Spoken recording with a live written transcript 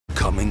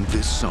coming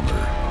this summer.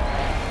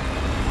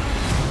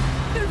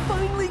 They're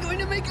finally going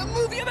to make a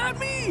movie about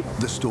me!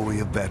 The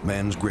story of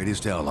Batman's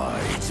greatest ally.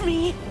 That's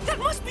me! That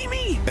must be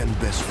me! And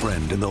best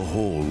friend in the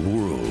whole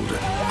world.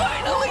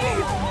 Finally!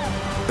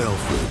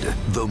 Alfred,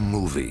 the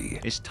movie.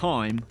 It's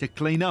time to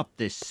clean up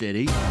this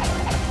city.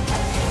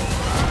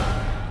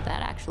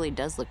 That actually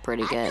does look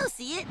pretty good. I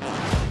see it.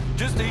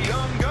 Just a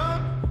young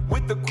gun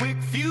with a quick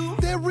fuse.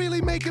 They're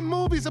really making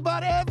movies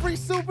about every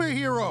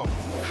superhero.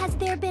 Has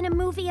there been a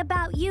movie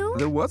about you?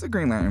 There was a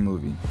Green Lantern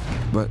movie,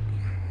 but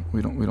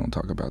we don't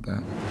talk about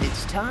that.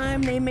 It's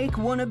time they make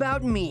one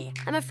about me.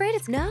 I'm afraid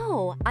it's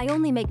no. I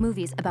only make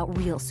movies about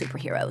real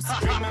superheroes.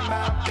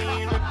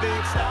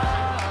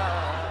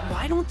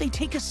 Why don't they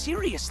take us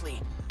seriously?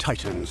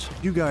 Titans,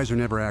 you guys are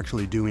never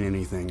actually doing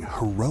anything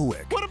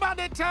heroic. What about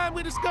that time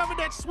we discovered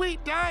that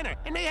sweet diner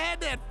and they had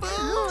that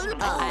food?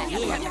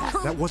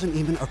 That wasn't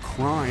even a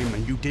crime,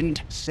 and you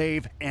didn't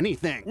save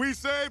anything. We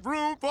saved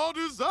room for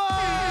design.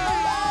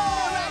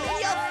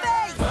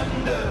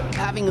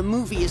 Having a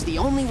movie is the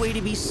only way to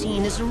be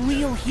seen as a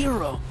real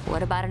hero.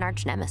 What about an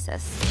arch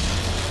nemesis?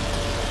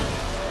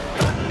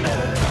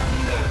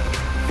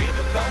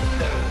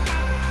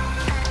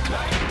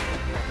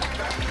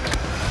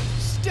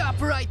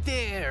 Stop right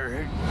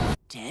there.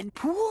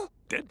 Deadpool?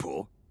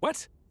 Deadpool?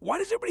 What? Why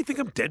does everybody think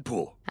I'm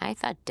Deadpool? I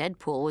thought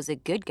Deadpool was a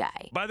good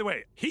guy. By the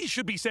way, he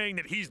should be saying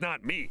that he's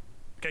not me.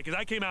 Okay, because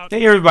I came out...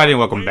 Hey everybody, and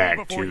welcome way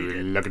back before he to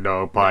did. Lucky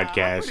Dog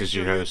Podcast. This is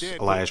your host,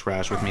 Elias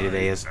Roush. With me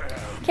today is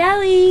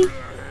Kelly.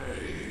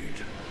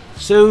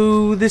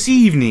 So this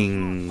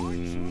evening,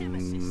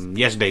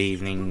 yesterday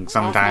evening,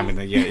 sometime in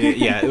the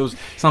it was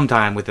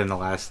sometime within the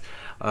last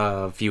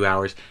few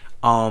hours.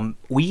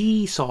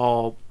 We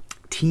saw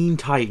Teen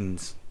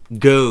Titans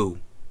Go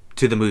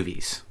to the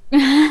movies. Is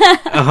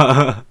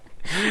that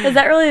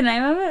really the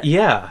name of it?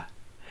 Yeah.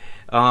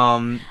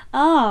 Oh,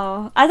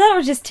 I thought it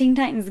was just Teen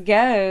Titans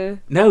Go.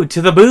 No,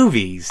 to the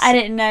movies. I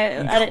didn't know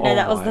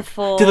that was the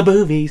full. To the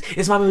movies.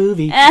 It's my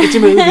movie. It's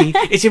your movie.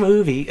 It's your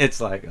movie. It's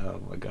like, oh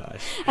my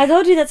gosh. I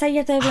told you that's how you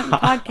have to open the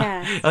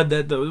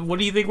podcast. What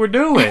do you think we're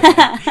doing?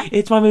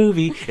 It's my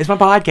movie. It's my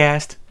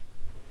podcast.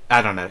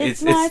 I don't know.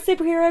 It's my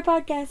superhero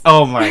podcast.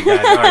 Oh my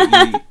god! All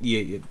right,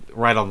 you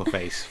right on the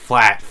face,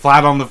 flat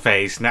on the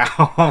face. Now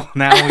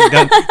we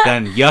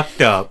done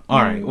yucked up.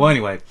 All right. Well,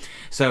 anyway,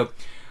 so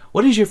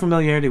what is your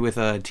familiarity with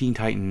Teen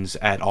Titans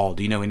at all?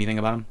 Do you know anything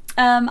about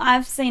them?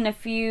 I've seen a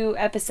few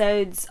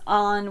episodes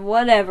on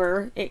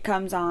whatever it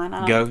comes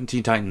on.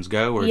 Teen Titans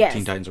Go, or yes.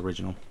 Teen Titans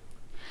Original?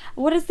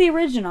 What is the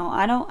original?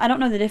 I don't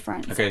know the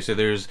difference. Okay, so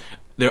there was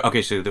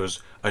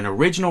an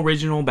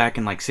original back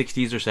in like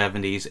 60s or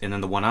 70s, and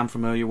then the one I'm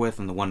familiar with,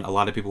 and the one a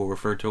lot of people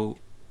refer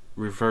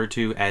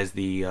to as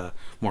the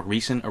more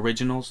recent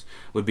originals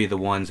would be the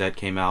ones that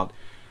came out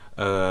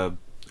 05,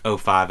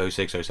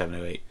 06, 07,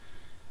 08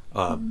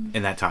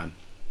 in that time.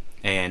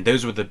 And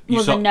those were the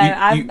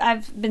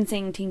I've been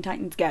seeing Teen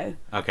Titans Go.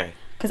 Okay.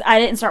 Because I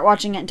didn't start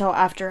watching it until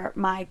after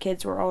my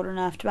kids were old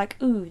enough to be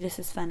like, ooh, this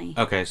is funny.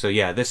 Okay, so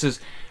yeah, this is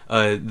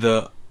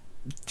the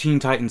Teen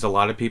Titans a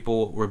lot of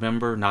people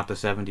remember, not the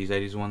 70s,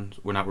 80s ones.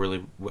 We're not really...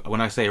 When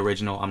I say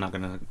original, I'm not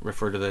going to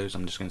refer to those.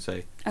 I'm just going to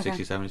say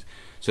 60s, 70s.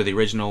 So the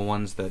original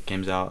ones that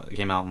came out,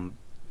 10,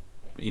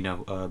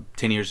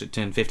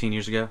 15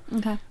 years ago.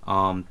 Okay.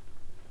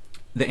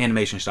 The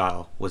animation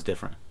style was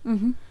different.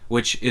 Mm-hmm.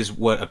 Which is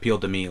what appealed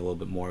to me a little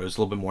bit more. It was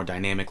a little bit more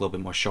dynamic, a little bit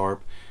more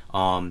sharp.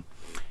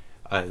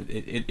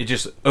 It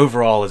just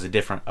overall is a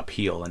different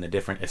appeal and a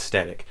different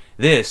aesthetic.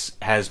 This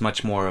has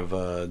much more of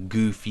a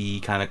goofy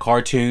kind of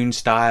cartoon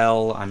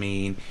style. I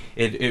mean,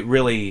 it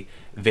really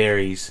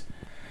varies.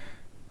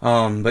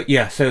 But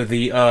yeah, so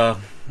the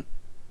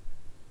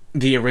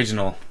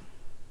original.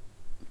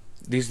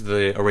 These are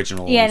the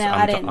originals. Yeah, no,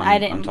 I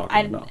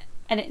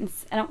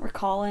don't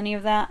recall any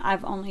of that.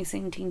 I've only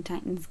seen Teen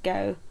Titans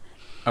Go.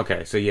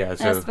 Okay, so yeah.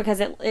 That's because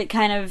it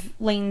kind of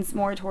leans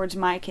more towards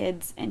my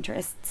kids'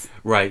 interests.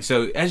 Right,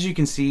 so as you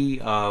can see,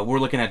 we're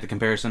looking at the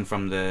comparison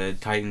from the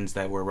Titans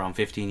that were around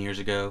 15 years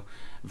ago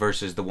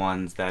versus the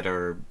ones that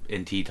are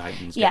in Teen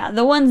Titans. Yeah,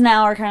 the ones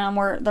now are kind of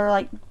more, they're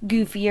like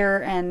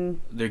goofier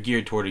and... They're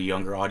geared toward a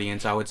younger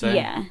audience, I would say.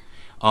 Yeah.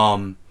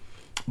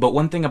 But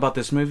one thing about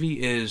this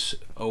movie is,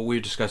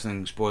 we're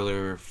discussing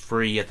spoiler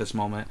free at this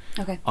moment.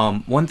 Okay.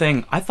 One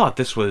thing, I thought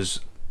this was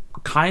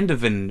kind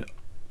of an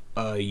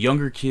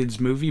younger kids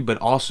movie, but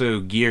also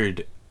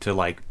geared to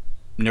like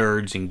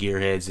nerds and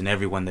gearheads and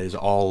everyone that is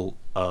all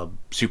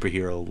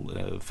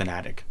superhero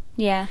fanatic.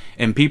 Yeah.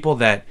 And people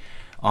that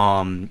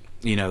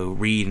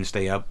read and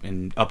stay up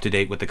to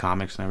date with the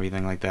comics and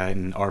everything like that,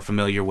 and are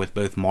familiar with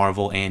both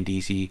Marvel and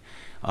DC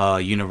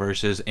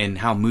universes and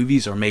how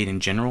movies are made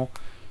in general.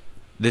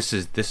 This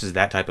is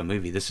that type of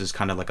movie. This is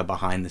kind of like a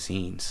behind the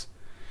scenes.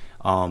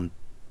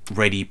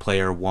 Ready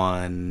Player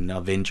One,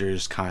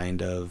 Avengers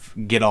kind of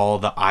get all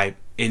the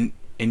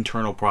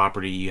internal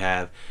property. You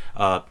have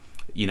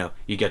you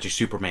got your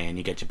Superman,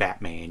 you got your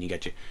Batman, you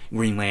got your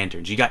Green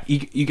Lanterns, you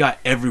got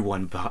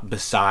everyone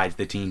besides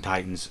the Teen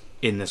Titans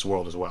in this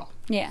world as well.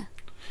 Yeah.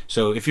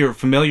 So if you're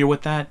familiar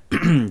with that,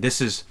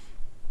 this is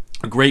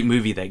a great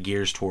movie that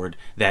gears toward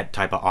that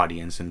type of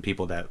audience and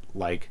people that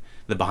like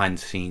the behind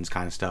the scenes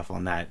kind of stuff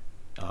on that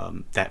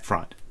that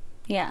front.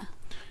 Yeah.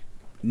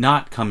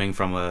 Not coming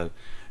from a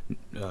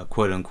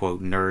quote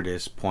unquote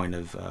nerdist point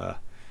of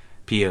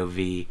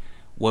POV.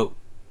 What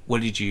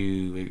did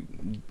you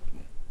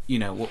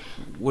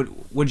what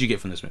did you get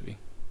from this movie?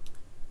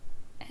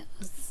 It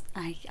was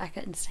I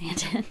couldn't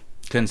stand it.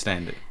 Couldn't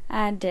stand it.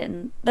 I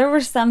didn't. There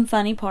were some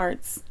funny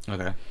parts.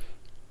 Okay.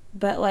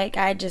 But like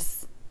I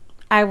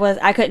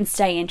couldn't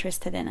stay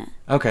interested in it.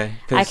 Okay.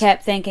 I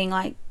kept thinking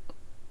like,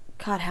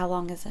 God, how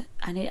long is it?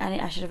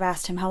 I should have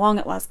asked him how long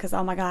it was because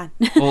oh my God.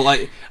 Well,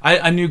 like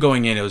I knew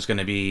going in it was going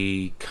to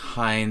be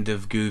kind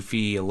of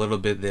goofy, a little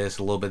bit this,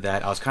 a little bit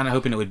that. I was kind of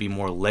hoping it would be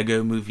more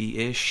Lego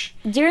Movie-ish.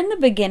 During the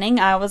beginning,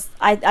 I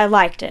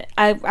liked it.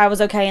 I was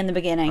okay in the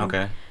beginning.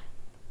 Okay.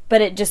 But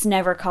it just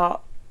never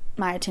caught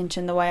my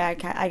attention the way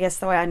I guess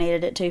the way I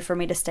needed it to for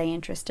me to stay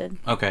interested.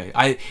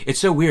 Okay. It's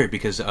so weird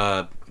because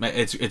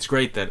it's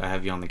great that I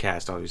have you on the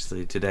cast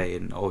obviously today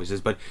and always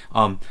is, but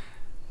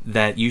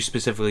that you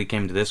specifically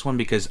came to this one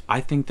because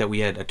I think that we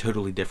had a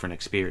totally different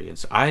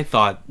experience. I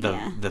thought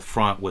the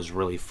front was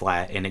really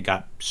flat and it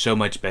got so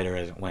much better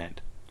as it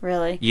went.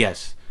 Really?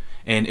 Yes.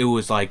 And it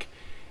was like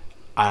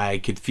I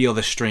could feel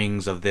the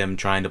strings of them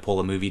trying to pull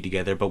a movie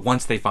together, but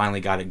once they finally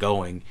got it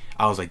going,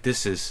 I was like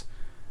this is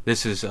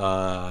it's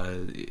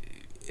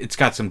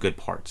got some good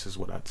parts is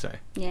what I'd say.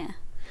 Yeah.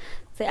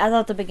 See, I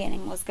thought the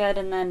beginning was good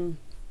and then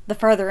the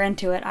further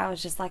into it I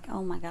was just like,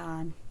 "Oh my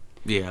God."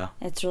 Yeah.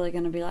 It's really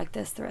going to be like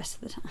this the rest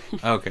of the time.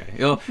 Okay.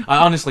 Well, I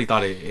honestly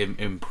thought it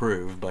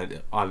improved,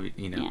 but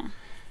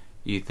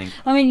you think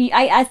I mean,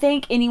 I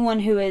think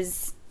anyone who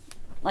is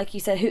like you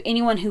said,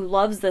 anyone who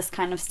loves this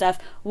kind of stuff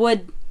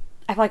would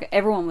I feel like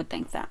everyone would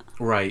think that.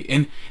 Right.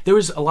 And there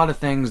was a lot of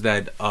things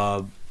that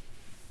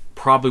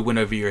probably went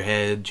over your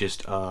head,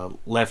 just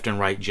left and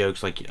right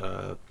jokes like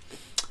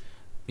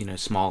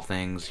small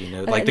things,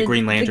 like the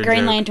Green Lantern joke. The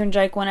Green Lantern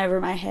joke went over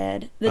my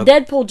head. The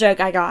Deadpool joke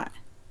I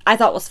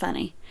thought was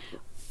funny.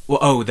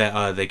 Well,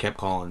 that they kept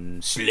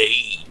calling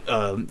Slade.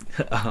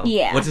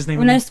 Yeah. What's his name?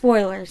 Well, no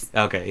spoilers.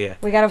 Okay, yeah.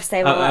 We gotta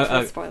save all that for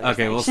the spoilers.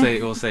 Okay,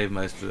 we'll save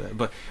most of that.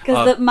 But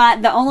because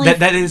the only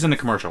that is in a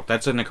commercial.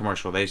 That's in a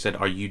commercial. They said,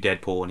 "Are you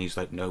Deadpool?" And he's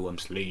like, "No, I'm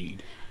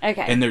Slade."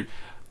 Okay. And they're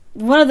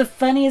one of the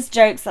funniest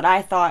jokes that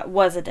I thought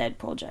was a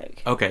Deadpool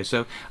joke. Okay,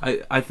 so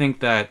I think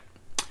that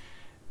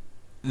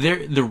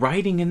the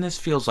writing in this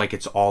feels like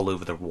it's all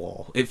over the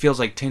wall. It feels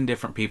like 10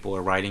 different people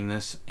are writing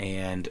this,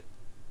 and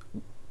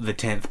the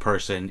 10th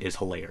person is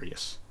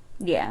hilarious.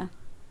 Yeah.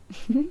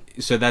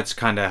 So that's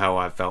kind of how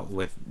I felt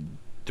with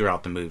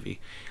throughout the movie.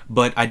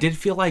 But I did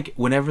feel like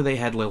whenever they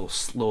had little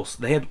sequences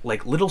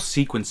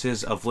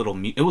of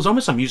it was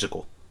almost a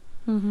musical.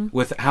 Mm-hmm.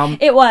 With how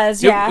it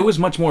was, yeah. It was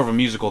much more of a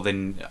musical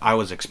than I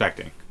was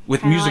expecting. With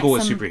Kinda musical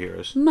like with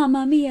superheroes.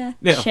 Mamma Mia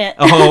shit.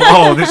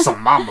 This is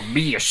some Mamma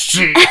Mia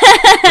shit.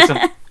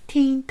 Some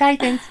Teen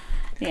Titans.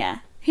 Yeah.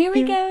 Here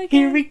we go again.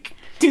 Here we go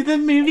to the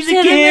movies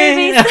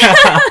again.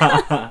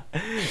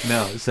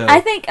 No, so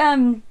I think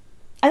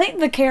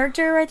the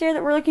character right there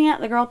that we're looking at,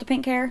 the girl with the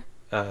pink hair,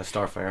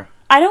 Starfire.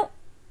 I don't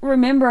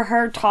remember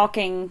her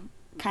talking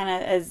kind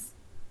of as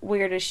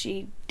weird as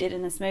she did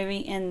in this movie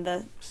in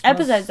the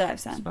episodes that I've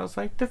seen. Smells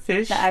like the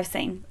fish that I've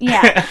seen.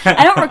 Yeah,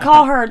 I don't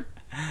recall her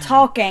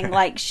talking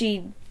like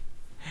she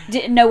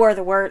didn't know where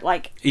the words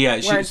went.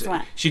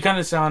 She kind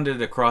of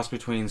sounded a cross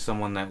between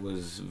someone that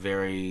was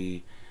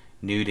very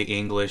new to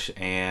English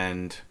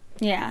and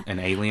an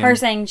alien. Her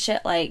saying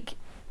shit like,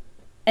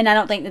 and I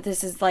don't think that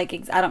this is like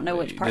I don't know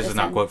which part. This is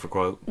not quote for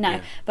quote.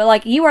 No, but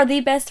like you are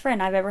the best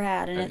friend I've ever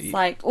had, and it's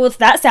like, well,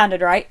 that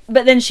sounded right,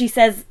 but then she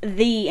says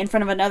 "the" in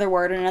front of another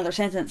word in another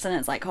sentence, and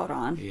it's like, hold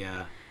on.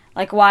 Yeah.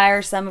 Like, why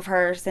are some of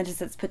her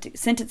sentences put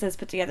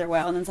together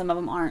well, and then some of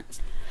them aren't?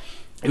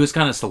 It was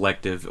kind of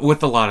selective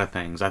with a lot of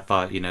things. I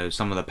thought,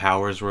 some of the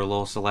powers were a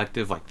little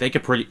selective. Like they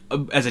could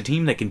as a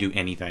team, they can do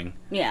anything.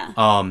 Yeah.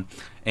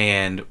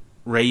 And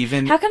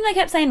Raven. How come they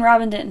kept saying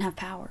Robin didn't have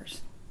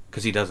powers?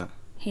 Because he doesn't.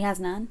 He has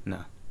none?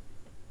 No.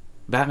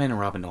 Batman and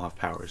Robin don't have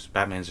powers.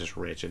 Batman's just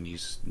rich and he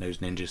knows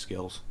ninja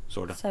skills,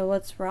 sort of. So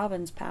what's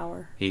Robin's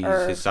power? He's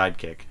his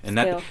sidekick. And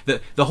that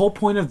the whole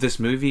point of this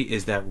movie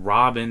is that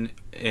Robin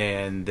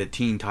and the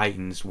Teen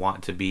Titans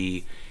want to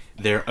be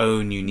their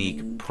own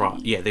unique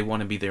they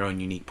want to be their own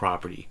unique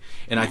property.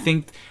 And I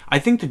think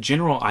the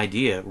general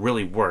idea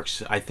really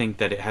works. I think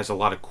that it has a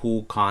lot of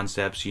cool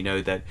concepts,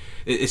 that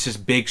it's this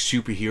big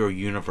superhero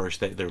universe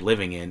that they're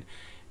living in,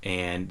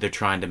 and they're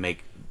trying to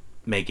make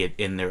it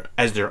in their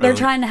own. They're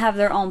trying to have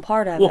their own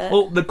part of it.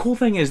 Well, the cool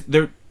thing is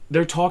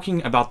they're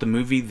talking about the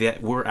movie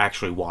that we're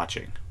actually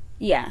watching.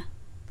 Yeah.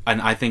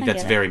 And I think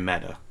that's very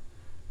meta.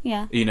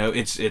 Yeah.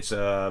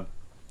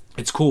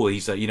 It's cool.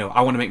 He's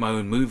I want to make my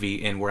own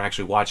movie, and we're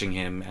actually watching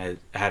him as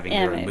having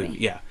their own movie.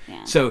 Yeah.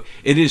 So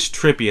it is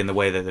trippy in the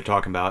way that they're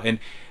talking about, and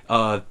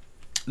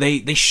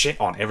they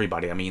shit on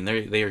everybody. I mean,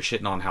 they are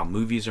shitting on how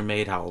movies are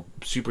made, how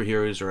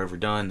superheroes are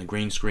overdone, the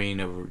green screen,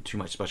 over too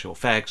much special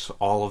effects,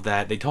 all of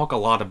that. They talk a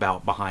lot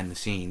about behind the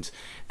scenes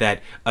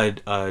that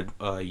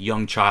a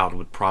young child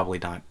would probably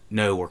not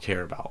know or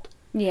care about.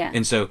 Yeah.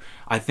 And so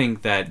I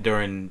think that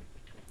during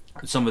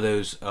some of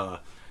those,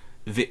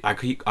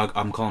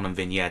 I'm calling them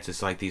vignettes.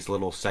 It's like these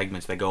little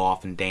segments that go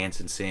off and dance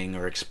and sing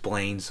or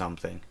explain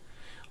something,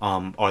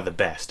 are the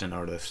best and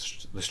are the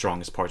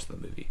strongest parts of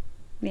the movie.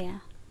 Yeah.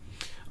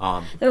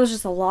 There was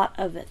just a lot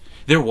of it.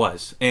 There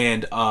was,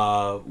 and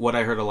what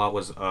I heard a lot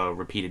was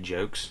repeated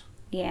jokes.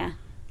 Yeah.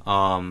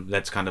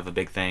 That's kind of a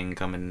big thing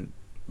coming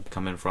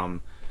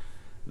from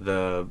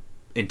the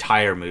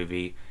entire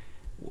movie.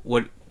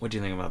 What do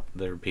you think about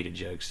the repeated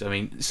jokes? I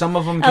mean, some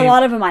of them. A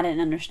lot of them I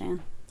didn't understand.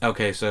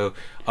 Okay, so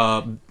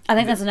I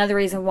think that's another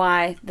reason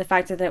why the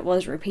fact that it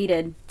was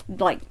repeated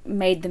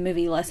made the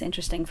movie less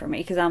interesting for me,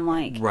 because I'm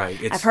like, right,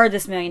 I've heard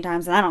this a million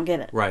times and I don't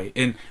get it. Right,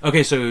 and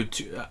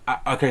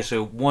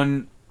so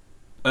one.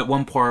 At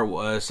one part,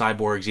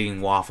 Cyborg's eating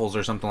waffles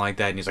or something like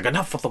that, and he's like,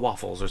 enough with the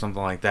waffles or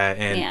something like that.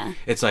 And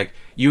it's like,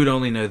 you would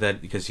only know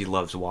that because he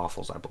loves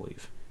waffles, I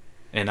believe.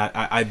 And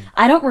I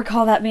don't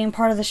recall that being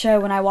part of the show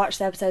when I watched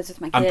the episodes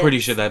with my kids. I'm pretty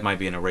sure that might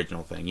be an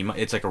original thing.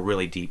 It's like a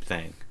really deep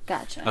thing.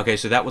 Gotcha. Okay,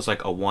 so that was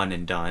like a one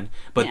and done.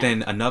 But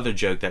then another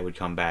joke that would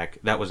come back,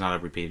 that was not a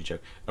repeated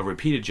joke. A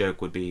repeated joke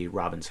would be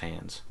Robin's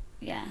hands.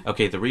 Yeah.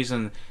 Okay, the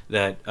reason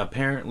that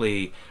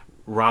apparently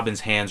Robin's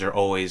hands are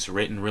always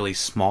written really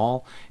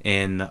small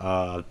in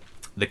the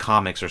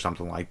comics or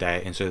something like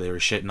that, and so they were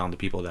shitting on the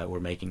people that were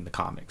making the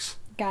comics.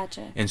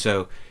 Gotcha. And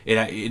so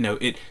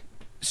it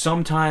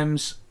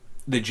sometimes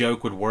the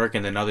joke would work,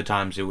 and then other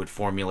times it would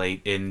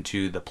formulate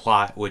into the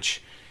plot,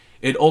 which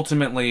it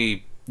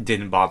ultimately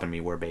didn't bother me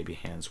where baby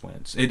hands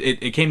went.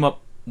 It came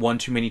up one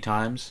too many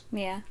times.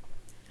 Yeah.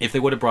 If they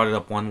would have brought it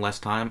up one less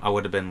time, I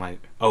would have been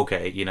like,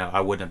 okay,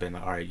 I wouldn't have been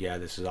like, all right, yeah,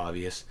 this is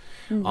obvious.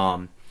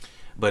 Mm-hmm.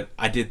 But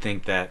I did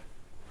think that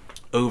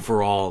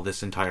overall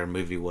this entire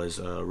movie was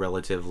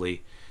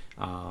relatively,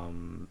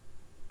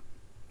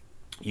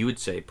 you would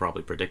say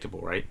probably predictable,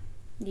 right?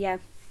 Yeah.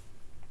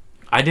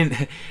 I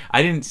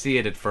didn't see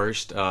it at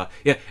first.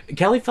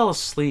 Kelly fell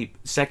asleep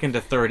second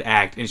to third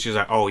act, and she was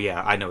like, "Oh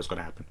yeah, I know what's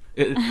gonna happen."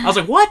 I was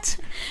like, "What?"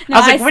 No, I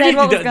was like, said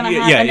what was gonna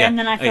happen, and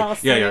then I fell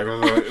asleep.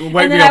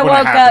 And then I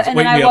woke up, and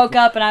then I woke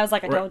up, and I was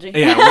like, "I told you."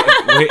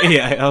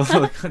 I was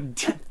like,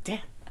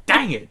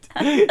 "Dang it!"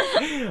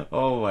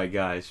 Oh my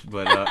gosh!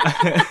 But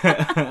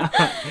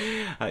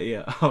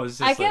I was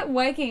just. I kept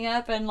waking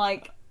up and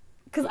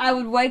because I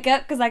would wake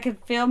up because I could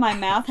feel my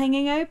mouth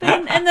hanging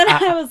open, and then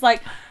I was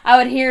like, I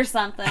would hear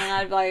something, and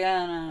I'd be like,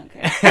 oh no,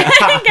 okay,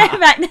 go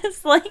back to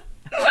sleep.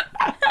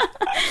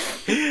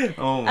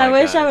 Oh my I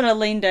wish gosh. I would have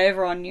leaned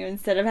over on you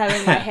instead of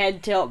having my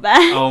head tilt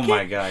back. Oh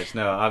my gosh,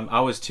 no, I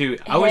was too.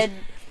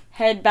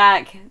 Head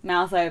back,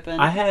 mouth open.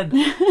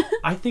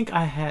 I think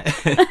I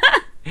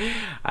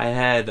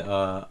had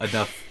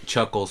enough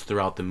chuckles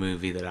throughout the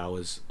movie that I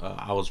was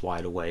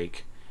wide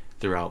awake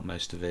throughout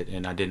most of it,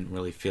 and I didn't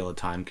really feel a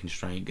time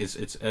constraint.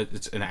 It's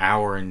an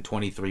hour and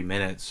 23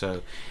 minutes,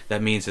 so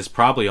that means it's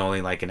probably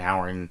only like an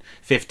hour and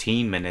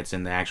 15 minutes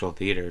in the actual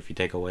theater if you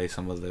take away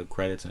some of the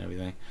credits and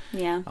everything.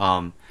 Yeah.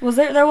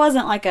 There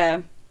wasn't like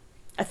a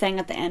thing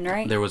at the end,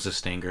 right? There was a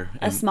stinger,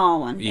 a small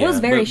one. Yeah, it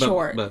was very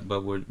short.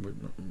 But we're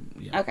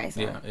yeah. Okay,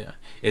 sorry. Yeah.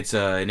 It's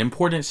an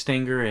important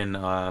stinger,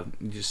 and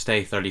just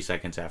stay 30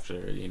 seconds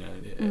after,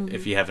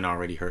 if you haven't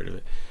already heard of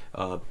it.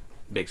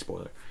 Big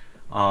spoiler.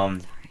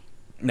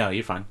 No,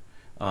 you're fine.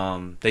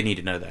 They need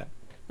to know that.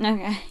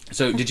 Okay.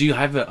 So, did you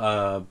have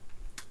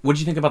what did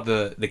you think about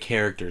the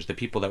characters, the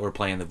people that were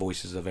playing the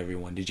voices of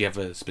everyone? Did you have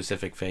a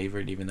specific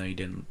favorite, even though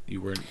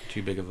you weren't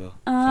too big of a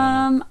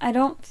fan? I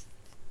don't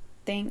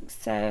think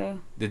so.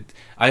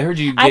 I heard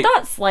you? I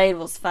thought Slade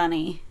was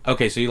funny.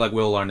 Okay, so you like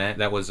Will Arnett?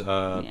 That was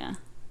yeah.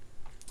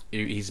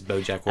 He's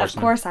BoJack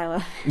Horseman. Of course, I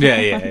love. Yeah.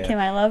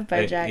 I love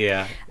BoJack.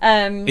 Yeah.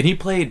 And he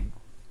played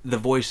the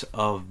voice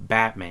of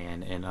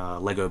Batman in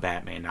Lego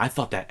Batman. I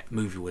thought that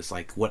movie was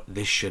like what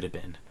this should have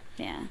been.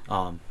 Yeah.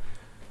 I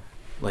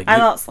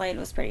thought Slade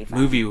was pretty fun.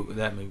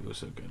 That movie was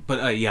so good.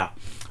 But yeah.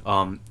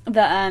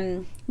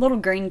 The little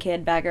green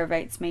kid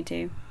aggravates me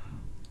too.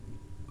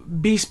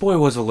 Beast Boy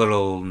was a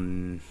little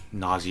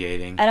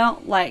nauseating. I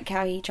don't like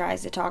how he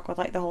tries to talk with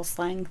the whole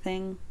slang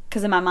thing.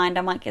 Because in my mind,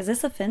 I'm like, is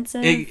this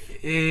offensive?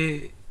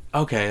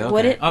 Okay.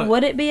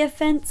 Would it be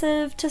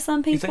offensive to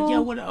some people? He's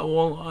like,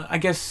 well, I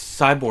guess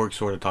Cyborg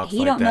sort of talks like that.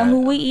 He don't know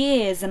who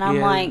he is, and I'm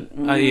like,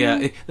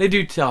 yeah, they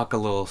do talk a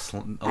little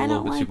bit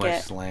too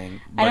much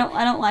slang. I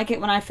don't like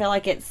it when I feel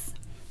like it's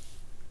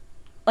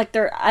like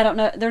I don't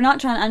know. They're not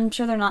trying. I'm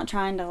sure they're not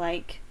trying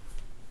to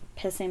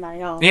piss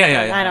anybody off.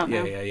 Yeah. I don't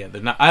know. Yeah.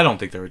 They're not. I don't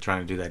think they were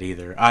trying to do that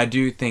either. I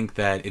do think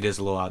that it is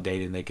a little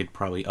outdated, and they could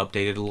probably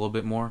update it a little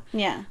bit more.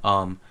 Yeah.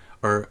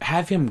 Or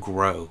have him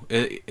grow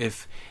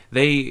if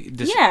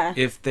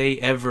they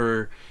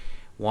ever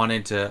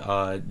wanted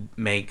to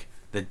make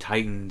the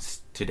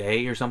Titans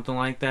today or something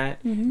like that,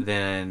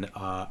 then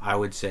I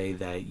would say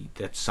that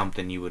that's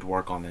something you would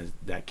work on, as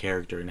that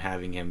character, and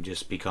having him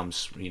just become,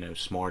 you know,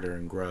 smarter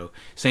and grow.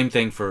 Same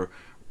thing for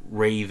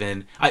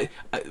Raven.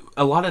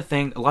 A lot of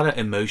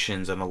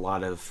emotions and a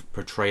lot of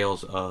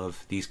portrayals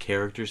of these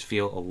characters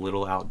feel a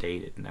little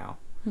outdated now.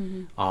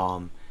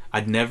 I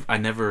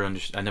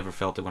never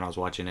felt it when I was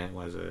watching it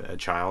as a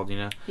child, you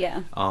know.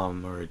 Yeah.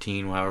 Or a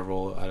teen, however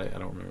old. I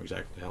don't remember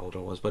exactly how old I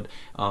was, but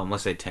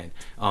let's say 10.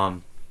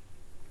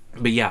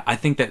 But yeah, I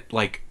think that,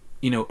 like,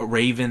 you know,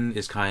 Raven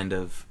is kind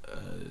of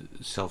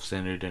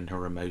self-centered in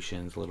her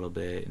emotions a little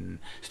bit, and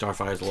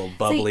Starfire's a little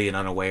bubbly and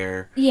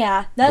unaware.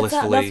 Yeah, that's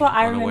what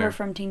I remember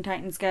from Teen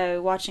Titans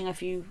Go. Watching a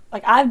few,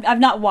 like,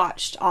 I've not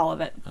watched all of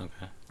it.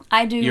 Okay.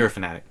 I do. You're a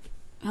fanatic.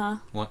 Huh?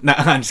 What? No,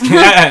 I'm just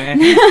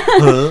kidding.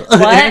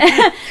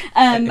 What?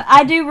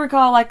 I do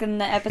recall, like, in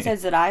the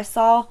episodes that I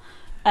saw,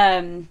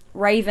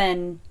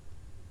 Raven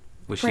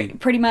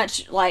pretty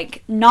much,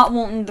 like, not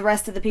wanting the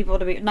rest of the people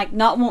to be, like,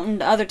 not wanting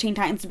the other Teen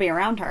Titans to be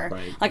around her.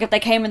 Right. Like, if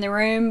they came in the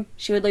room,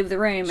 she would leave the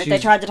room. If they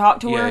tried to talk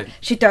to her,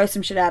 she'd throw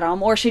some shit at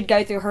them, or she'd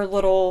go through her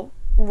little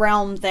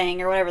realm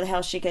thing or whatever the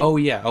hell she could. Oh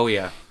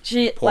yeah.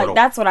 She Portal. like,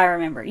 that's what I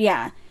remember.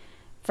 Yeah.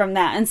 From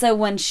that. And so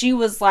when she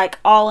was, like,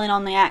 all in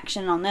on the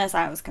action on this,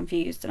 I was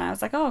confused, and I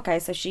was like, oh, okay,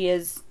 so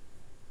she's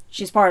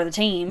part of the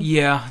team.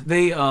 Yeah,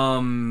 they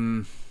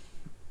I'm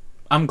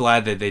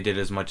glad that they did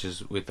as much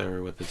as with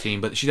her with the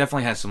team, but she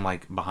definitely has some,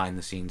 like, behind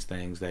the scenes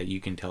things that you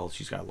can tell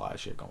she's got a lot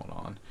of shit going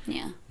on.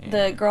 Yeah.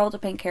 The girl with the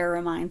pink hair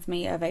reminds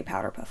me of a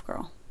Powderpuff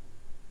Girl.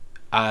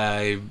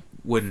 I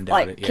wouldn't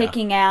doubt it. Like,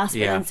 kicking ass,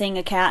 but then seeing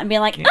a cat and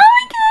being like, yeah. oh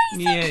my god,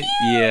 he's so cute!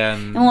 Yeah.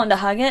 And wanting to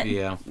hug it?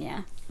 Yeah.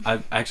 Yeah.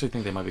 I actually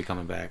think they might be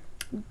coming back.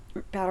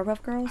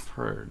 Powderpuff Girls? I've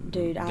heard.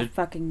 Dude, I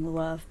fucking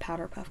love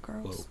Powderpuff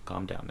Girls. Whoa,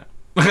 calm down now.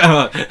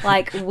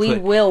 Like, we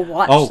will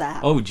watch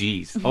that. Oh,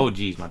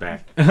 jeez. My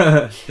bad.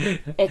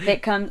 If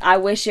it comes, I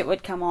wish it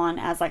would come on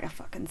as, like, a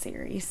fucking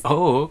series.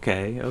 Oh,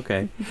 okay.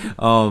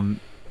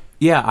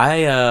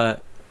 Yeah,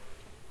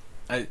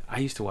 I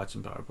used to watch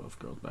some Powerpuff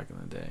Girls back in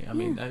the day. I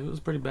mean, it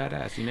was pretty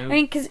badass, you know. I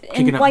mean, because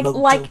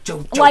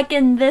like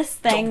in this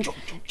thing,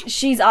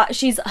 she's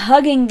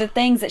hugging the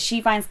things that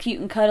she finds cute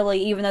and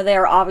cuddly, even though they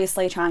are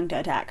obviously trying to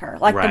attack her,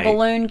 like the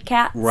balloon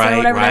cats or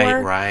whatever they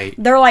were. Right.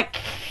 They're like,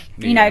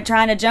 you know,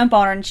 trying to jump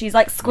on her, and she's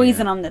like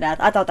squeezing them to death.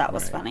 I thought that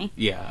was funny.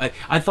 Yeah,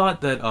 I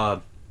thought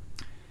that.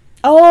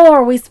 Oh,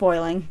 are we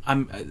spoiling?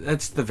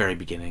 That's the very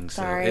beginning.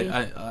 So Sorry.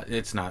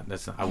 It's not.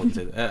 That's not. I wouldn't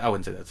say. I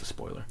wouldn't say that's a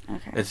spoiler.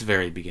 Okay. It's the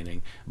very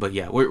beginning. But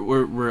yeah,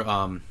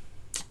 we're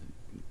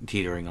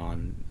teetering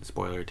on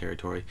spoiler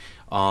territory.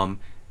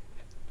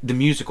 The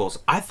musicals.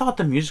 I thought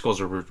the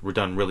musicals were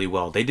done really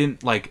well. They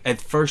didn't, like,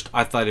 at first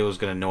I thought it was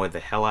gonna annoy the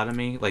hell out of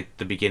me. Like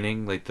the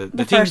beginning, like the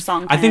first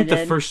song. I think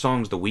the first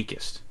song's the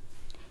weakest.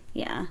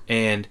 Yeah.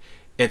 And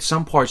at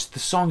some parts, the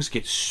songs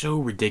get so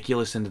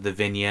ridiculous into the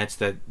vignettes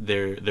that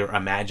they're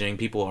imagining,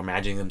 people are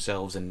imagining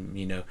themselves and,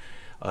 you know,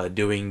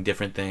 doing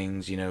different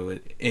things, you know,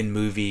 in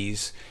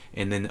movies,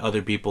 and then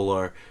other people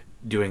are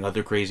doing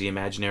other crazy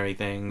imaginary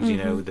things, you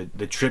know,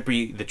 the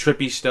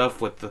trippy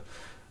stuff with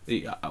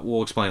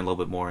we'll explain a little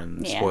bit more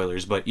in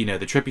spoilers, but, you know,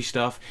 the trippy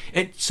stuff.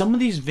 Some of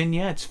these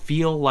vignettes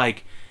feel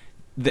like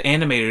the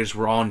animators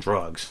were on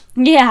drugs.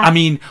 Yeah. I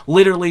mean,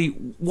 literally,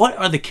 what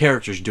are the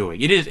characters doing?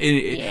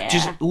 It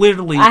just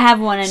literally. I have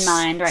one in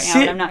mind right now,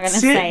 but I'm not going to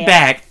say it. Sit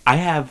back. I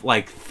have,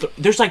 like,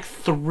 there's like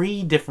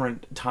 3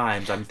 different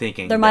times I'm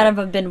thinking. There might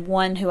have been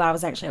one who I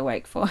was actually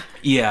awake for.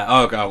 Yeah.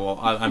 Oh, God. Well,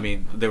 I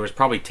mean, there was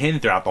probably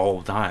 10 throughout the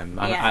whole time.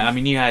 Yeah. I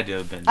mean, you had to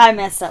have been. I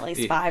missed at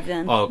least 5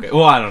 then. Oh, okay.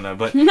 Well, I don't know,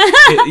 but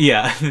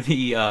yeah,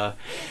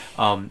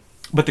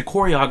 but the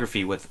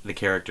choreography with the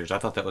characters, I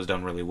thought that was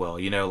done really well.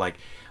 You know, like,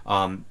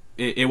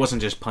 it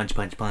wasn't just punch,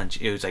 punch,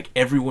 punch. It was like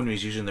everyone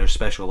was using their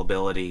special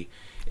ability.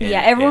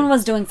 Everyone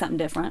was doing something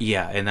different.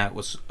 Yeah, and that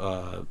was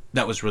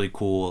really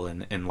cool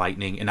and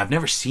enlightening. And I've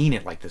never seen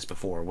it like this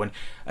before.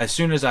 As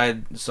soon as I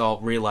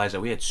realized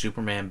that we had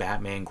Superman,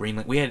 Batman, Green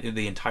Lantern, we had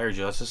the entire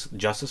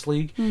Justice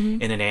League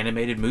in an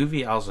animated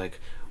movie, I was like,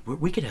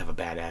 we could have a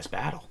badass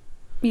battle.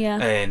 Yeah.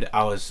 And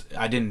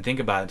I didn't think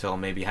about it until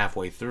maybe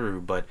halfway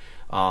through, but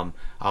I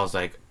was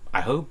like, I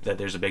hope that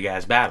there's a big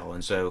ass battle.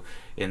 And so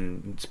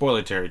in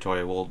spoiler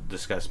territory, we'll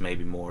discuss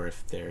maybe more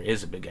if there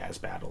is a big ass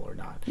battle or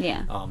not.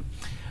 Yeah.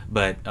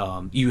 But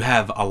you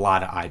have a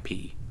lot of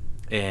IP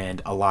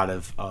and a lot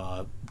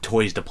of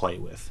toys to play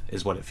with,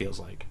 is what it feels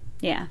like.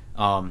 Yeah.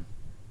 So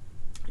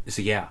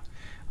yeah.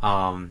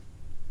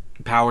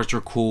 Powers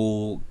were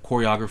cool.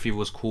 Choreography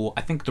was cool.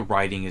 I think the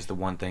writing is the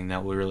one thing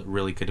that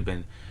really could have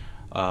been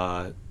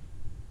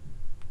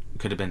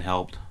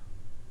helped.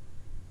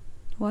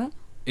 What?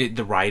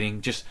 The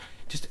writing, just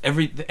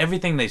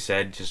everything they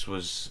said just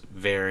was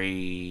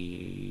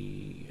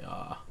very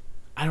I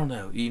don't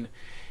know,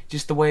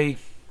 just the way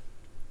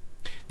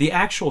the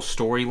actual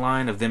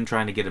storyline of them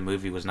trying to get a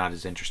movie was not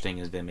as interesting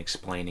as them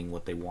explaining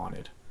what they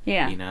wanted.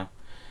 Yeah. You know?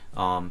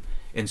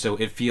 And so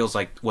it feels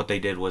like what they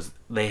did was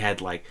they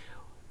had, like,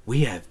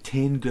 we have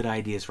 10 good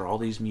ideas for all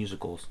these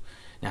musicals.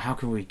 Now, how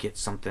can we get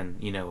something,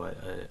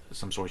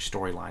 some sort of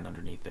storyline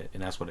underneath it?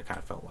 And that's what it kind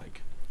of felt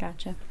like.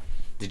 Gotcha.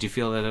 Did you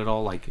feel that at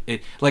all?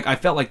 I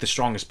felt like the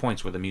strongest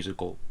points were the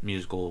musical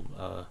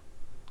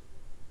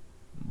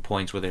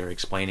points where they were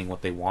explaining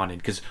what they wanted,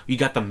 because you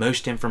got the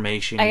most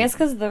information. I guess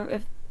because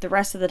the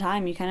rest of the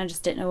time you kind of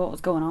just didn't know what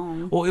was going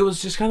on. Well, it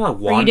was just kind of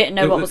you didn't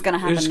know what was going to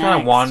happen. It was kind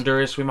of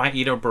wondrous. We might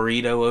eat a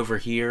burrito over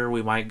here.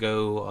 We might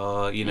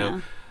go,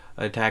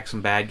 attack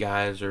some bad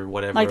guys or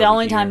whatever. Like the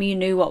only time you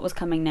knew what was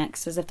coming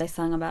next is if they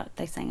sang about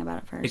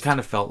it first. It kind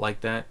of felt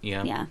like that.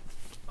 Yeah. Yeah.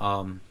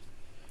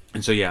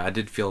 And so I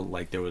did feel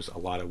like there was a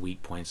lot of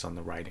weak points on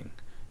the writing.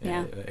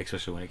 Yeah.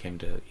 Especially when it came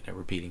to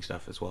repeating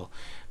stuff as well.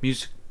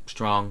 Music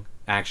strong,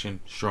 action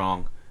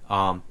strong.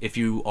 If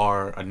you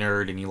are a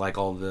nerd and you like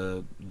all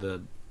the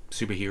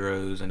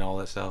superheroes and all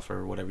that stuff,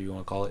 or whatever you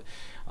want to call it,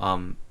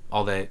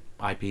 all that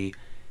IP,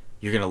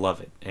 you're gonna love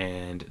it.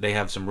 And they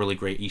have some really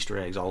great Easter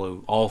eggs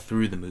all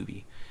through the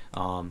movie.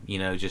 I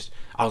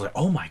was like,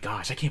 oh my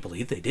gosh, I can't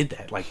believe they did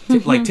that. Like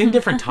 10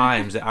 different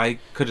times that I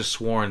could have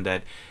sworn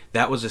that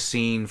was a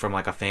scene from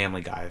like a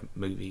Family Guy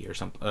movie or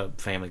a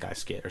Family Guy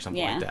skit or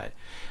something like that.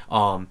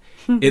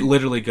 It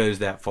literally goes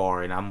that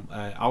far, and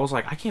I was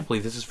like, I can't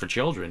believe this is for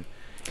children.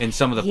 In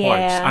some of the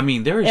parts, I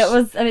mean,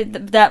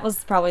 that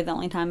was probably the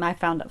only time I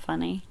found it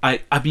funny.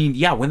 I mean,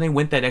 when they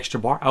went that extra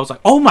bar, I was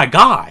like, oh my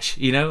gosh,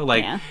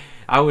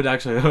 I would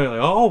actually be like,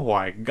 oh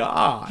my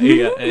god.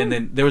 And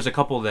then there was a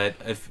couple that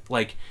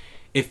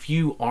if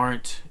you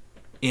aren't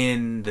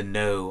in the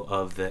know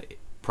of the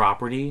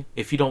property,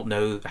 if you don't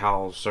know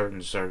how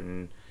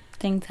certain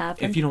things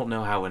happen, if you don't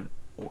know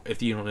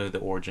if you don't know the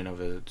origin of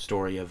a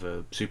story of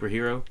a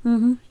superhero,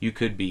 you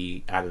could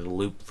be out of the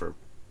loop for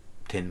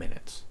 10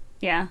 minutes.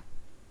 Yeah.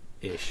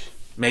 Ish.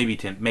 Maybe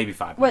 5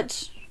 minutes.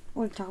 Which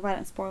we'll talk about it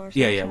in spoilers.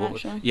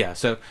 Yeah.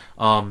 So,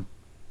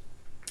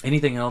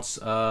 anything else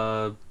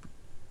other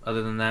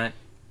than that?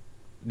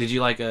 Did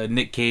you like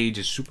Nick Cage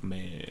as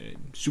Superman?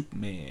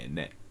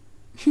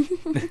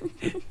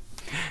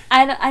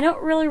 I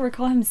don't really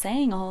recall him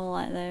saying a whole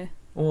lot though.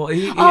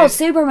 Well,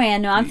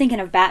 Superman. No, I'm thinking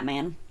of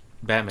Batman.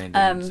 Batman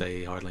didn't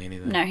say hardly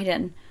anything. No, he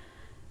didn't.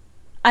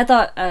 I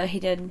thought he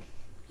did.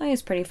 I think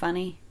it's pretty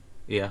funny.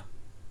 Yeah.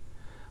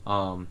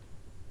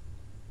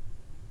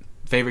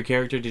 Favorite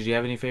character? Did you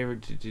have any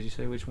favorite? Did you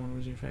say which one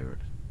was your favorite?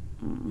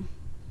 I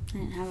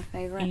didn't have a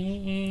favorite.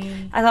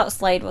 I thought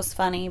Slade was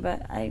funny,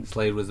 but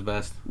Slade was the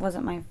best.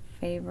 Wasn't my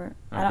favorite.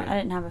 Okay. I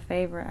didn't have a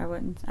favorite.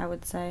 I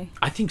would say.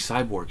 I think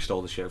Cyborg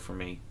stole the show for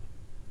me.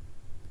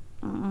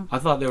 I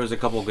thought there was a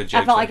couple of good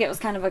jokes. I felt like it was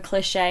kind of a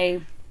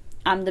cliche.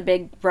 I'm the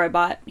big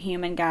robot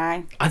human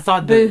guy. I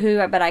thought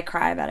boo-hoo, but I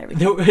cry about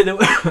everything.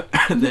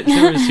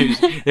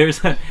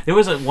 There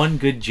was one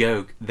good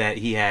joke that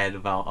he had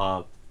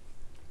about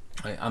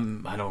I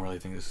don't really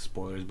think this is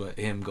spoilers, but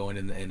him going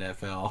in the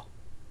NFL.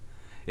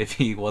 If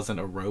he wasn't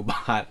a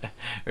robot,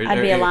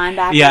 I'd be a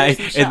linebacker. Yeah,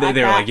 and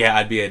they were like, "Yeah,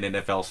 I'd be an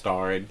NFL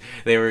star," and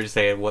they were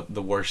saying what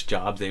the worst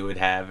jobs they would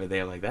have, and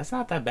they were like, "That's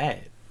not that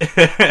bad."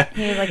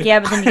 He was like,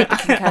 "Yeah, but then you get the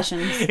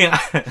concussions." Yeah.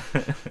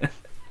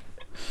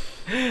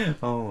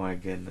 Oh my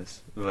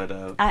goodness! But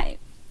I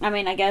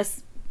mean, I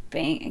guess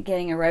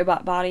getting a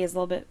robot body is a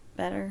little bit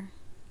better.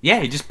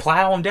 Yeah, you just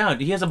plow him down.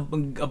 He has a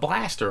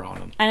blaster on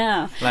him. I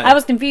know. I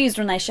was confused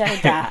when they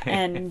showed that,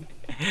 and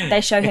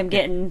they show him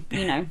getting,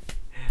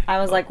 I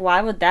was like,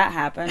 why would that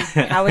happen?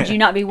 How would you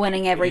not be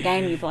winning every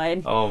game you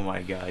played? Oh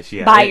my gosh,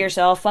 yeah. By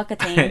yourself. Fuck a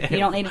team. You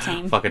don't need a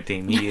team. Fuck a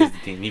team. He is the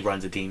team. He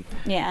runs a team.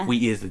 Yeah.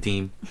 We is the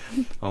team.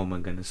 Oh my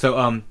goodness.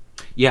 So,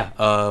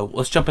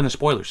 let's jump into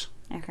spoilers.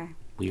 Okay.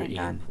 We're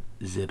in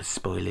the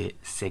spoiler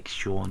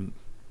section.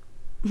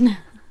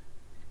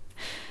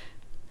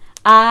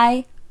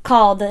 I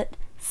called it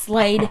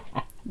Slade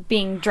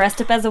being dressed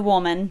up as a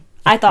woman.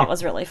 I thought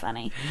was really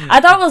funny. I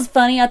thought it was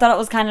funny. I thought it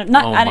was kind of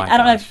not. I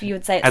don't know if you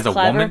would say it's as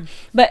clever, a woman?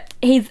 But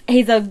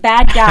he's a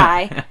bad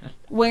guy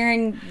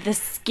wearing the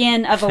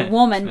skin of a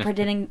woman,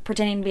 pretending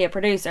to be a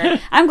producer.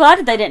 I'm glad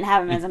that they didn't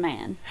have him as a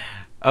man.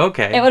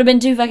 Okay, it would have been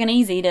too fucking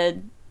easy to,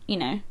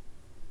 I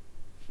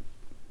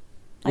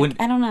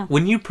don't know.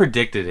 When you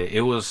predicted it,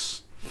 it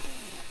was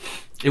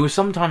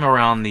sometime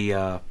around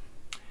the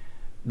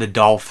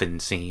dolphin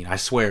scene. I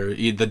swear,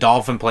 the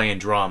dolphin playing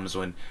drums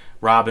when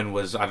Robin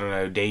was, I don't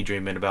know,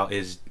 daydreaming about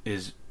his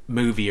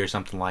movie or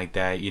something like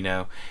that,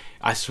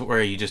 I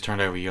swear you just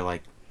turned over, you're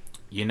like,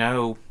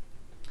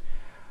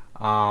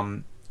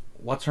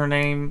 what's her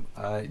name?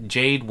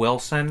 Jade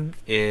Wilson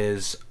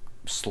is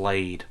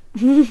Slade.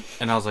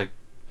 And I was like,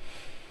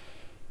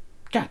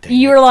 God damn it.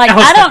 You were like,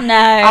 I don't know.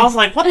 I was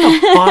like, what the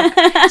fuck?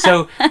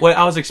 So what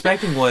I was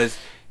expecting was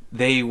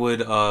she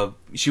would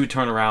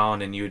turn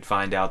around and you would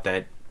find out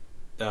that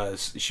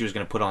she was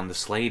going to put on the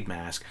Slade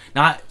mask.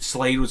 Not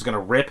Slade was going to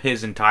rip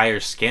his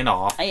entire skin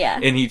off. Yeah.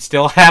 And he'd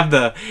still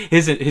have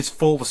his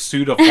full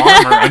suit of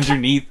armor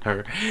underneath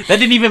her. That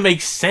didn't even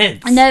make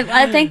sense. No,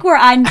 I think where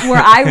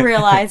I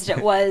realized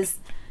it was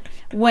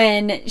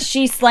when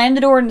she slammed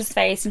the door in his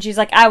face and she's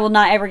like, I will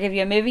not ever give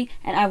you a movie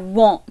and I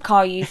won't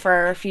call you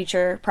for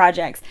future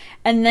projects.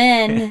 And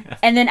then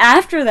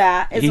after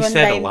that is when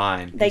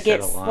they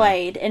get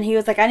slayed. And he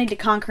was like, I need to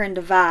conquer and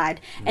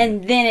divide.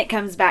 And then it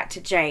comes back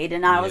to Jade.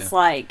 And I was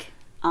like,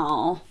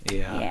 oh.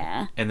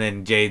 Yeah. And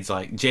then Jade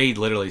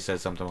literally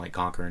says something like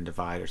conquer and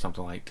divide or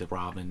something like to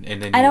Robin.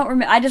 And then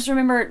I just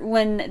remember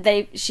when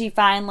she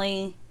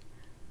finally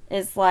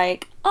is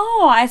like,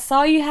 oh, I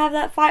saw you have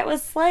that fight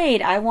with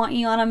Slade. I want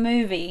you on a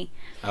movie.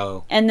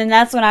 Oh. And then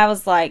that's when I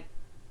was like,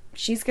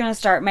 she's going to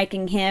start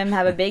making him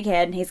have a big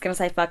head and he's going to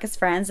say fuck his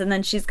friends and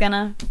then she's going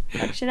to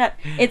fuck shit up.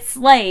 It's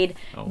Slade.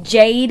 Oh.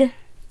 Jade.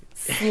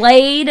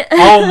 Slade.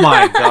 Oh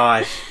my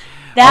gosh.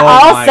 That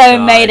also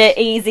made it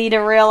easy to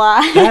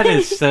realize. That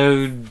is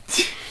so...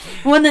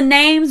 When the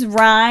names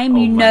rhyme,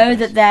 you know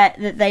that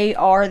they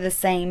are the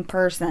same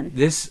person.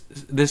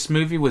 This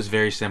movie was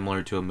very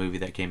similar to a movie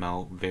that came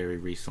out very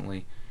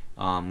recently.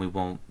 We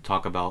won't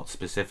talk about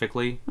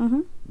specifically,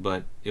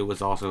 but it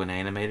was also an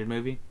animated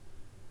movie.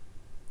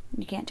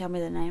 You can't tell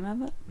me the name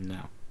of it?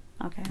 No.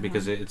 Okay.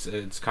 Because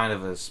it's kind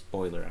of a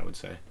spoiler, I would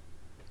say.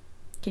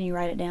 Can you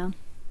write it down?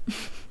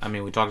 I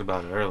mean, we talked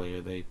about it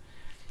earlier.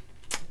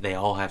 They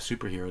all have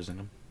superheroes in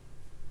them.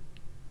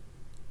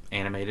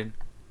 Animated.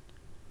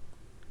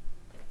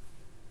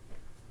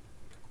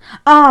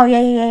 Oh,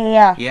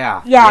 yeah.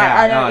 Yeah.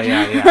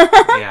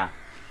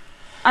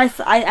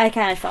 I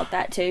kind of felt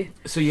that too.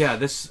 So yeah,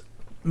 this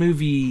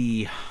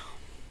movie,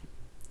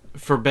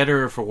 for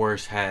better or for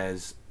worse,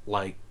 has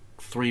like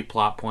 3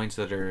 plot points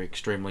that are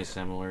extremely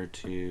similar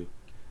to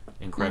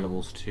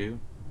Incredibles 2.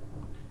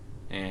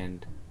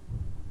 And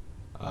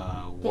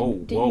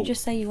Did you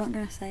just say you weren't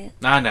going to say it?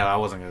 No, I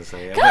wasn't going to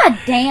say it. God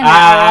damn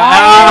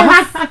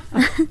it!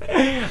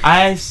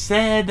 I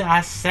said it.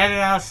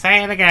 I'll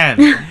say it again.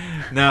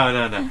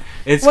 No.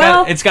 It's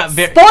got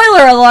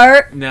spoiler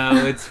alert.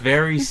 No, it's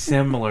very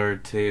similar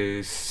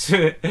to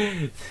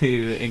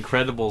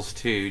Incredibles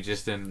 2,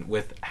 just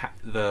with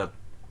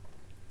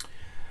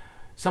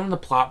some of the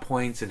plot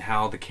points and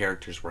how the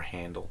characters were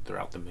handled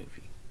throughout the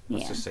movie.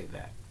 Let's just say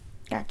that.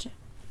 Gotcha.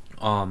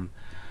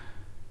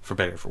 For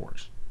better or for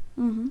worse.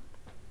 Mm-hmm.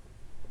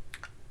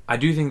 I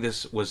do think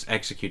this was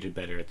executed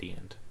better at the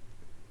end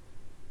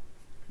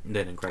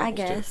than Incredibles 2. I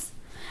guess.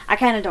 I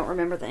kind of don't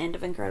remember the end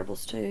of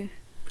Incredibles 2.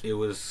 It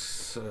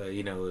was,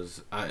 we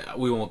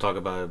won't talk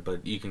about it,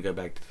 but you can go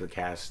back to the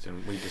cast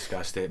and we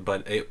discussed it.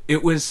 But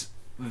it was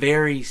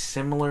very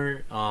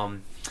similar,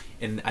 and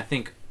I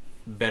think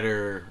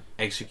better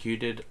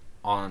executed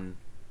on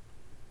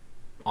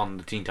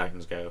the Teen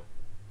Titans Go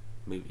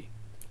movie.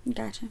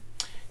 Gotcha.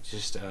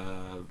 Just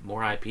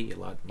more IP, a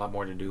lot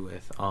more to do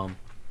with.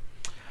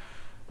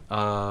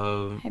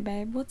 Hey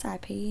babe, what's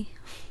IP?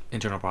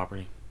 Internal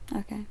property.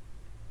 Okay.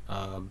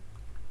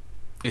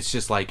 It's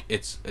just like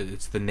it's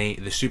the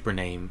superhero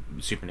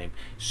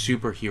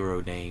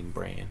name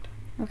brand.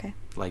 Okay.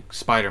 Like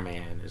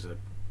Spider-Man is a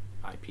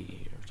IP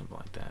or something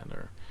like that,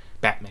 or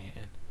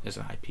Batman is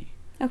an IP.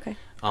 Okay.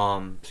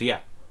 So yeah.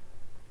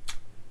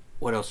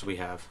 What else do we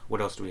have?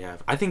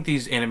 I think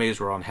these animators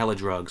were on hella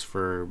drugs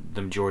for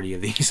the majority of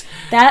these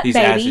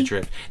acid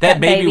trips. That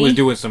baby was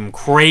doing some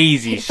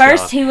crazy stuff.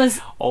 First he was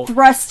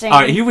thrusting.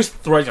 He was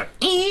thrusting.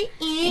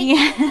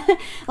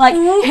 Like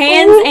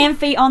hands and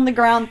feet on the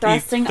ground,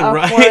 thrusting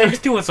upward. He was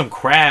doing some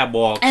crab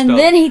walk and stuff.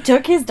 then he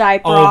took his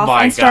diaper off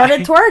and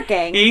started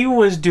twerking. He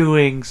was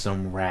doing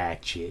some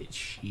ratchet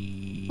shit.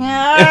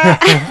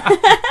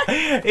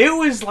 It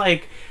was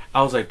like...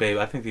 I was like, babe,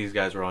 I think these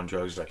guys were on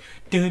drugs. Like,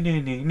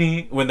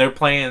 when they're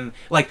playing,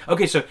 like,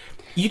 okay, so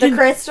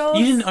crystals.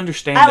 You didn't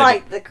understand. I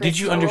like the crystals. Did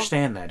you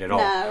understand that at all?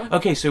 No.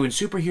 Okay, so in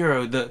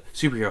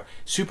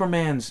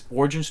Superman's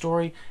origin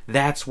story,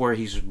 that's where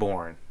he's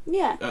born.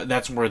 Yeah.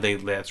 That's where they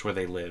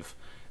live.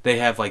 They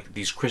have like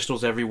these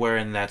crystals everywhere,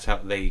 and that's how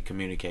they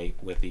communicate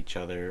with each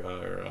other,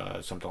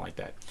 or something like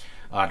that.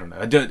 I don't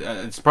know.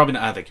 It's probably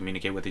not how they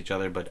communicate with each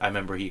other, but I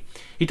remember he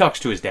talks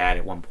to his dad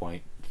at one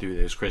point through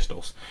those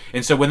crystals.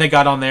 And so when they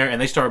got on there and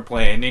they started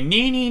playing, they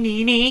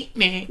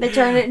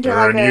turned it into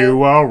turn like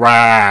you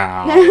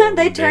around.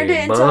 They turned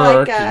it into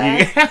like a...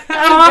 Oh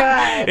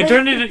God. It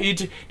turned it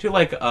into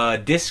like a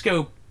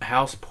disco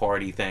house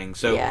party thing.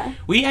 So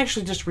we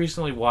actually just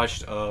recently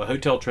watched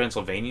Hotel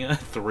Transylvania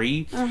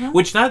 3,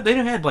 which they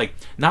don't had like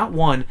not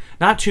 1,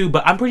 not 2,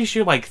 but I'm pretty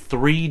sure like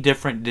 3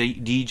 different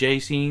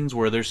DJ scenes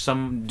where there's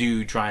some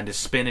dude trying to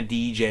spin a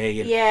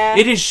DJ. And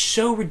it is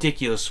so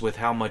ridiculous with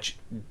how much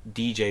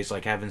DJs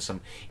like having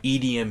some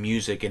EDM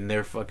music and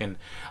their fucking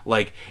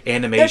like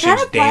animations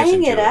dancing. They're kind of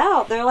playing it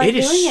out. They're like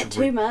doing it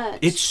too much.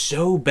 It's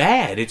so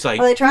bad. It's like,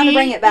 are they trying to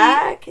bring it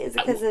back? Is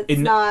it because it's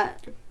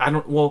not? I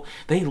don't. Well,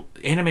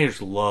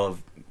 animators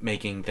love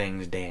making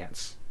things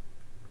dance,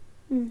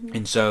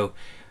 and so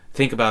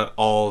think about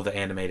all the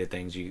animated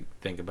things you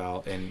think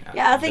about. And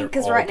I think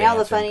because right now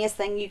the funniest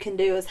thing you can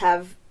do is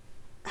have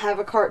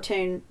a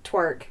cartoon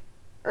twerk.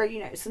 or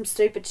some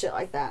stupid shit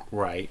like that.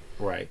 Right.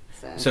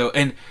 So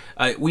and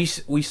we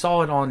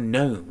saw it on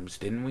Gnomes,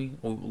 didn't we?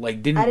 I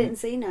didn't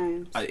see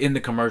Gnomes. In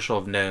the commercial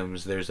of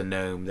Gnomes, there's a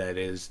gnome that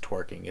is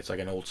twerking. It's like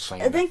an old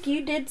singer. I think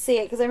you did see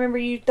it because I remember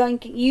you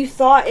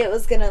thought it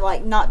was gonna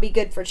not be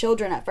good for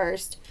children at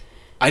first.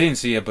 I didn't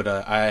see it, but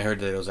I heard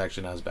that it was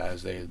actually not as bad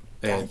as they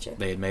had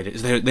made it.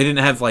 They didn't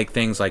have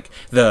things like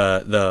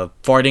the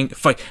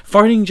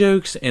farting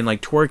jokes and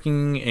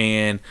twerking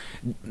and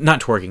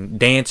not twerking,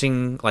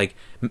 dancing,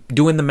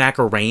 doing the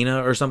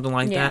Macarena or something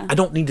like that. I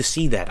don't need to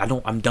see that.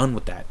 I'm done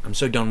with that. I'm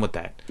so done with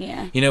that.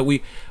 Yeah.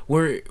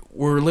 We're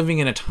living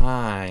in a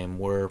time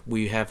where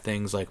we have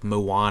things like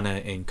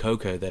Moana and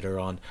Coco that are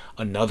on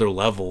another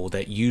level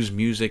that use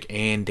music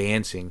and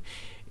dancing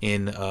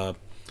in a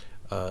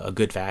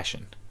good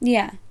fashion.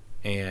 Yeah.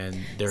 And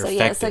they're effective.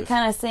 Yeah, so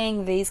kind of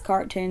seeing these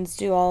cartoons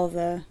do all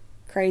the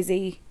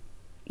crazy,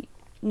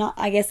 not,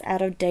 I guess,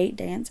 out-of-date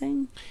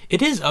dancing.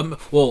 It is.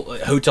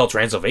 Hotel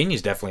Transylvania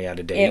is definitely out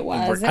of date. It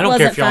was. I don't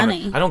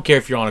care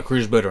if you're on a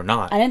cruise boat or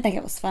not. I didn't think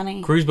it was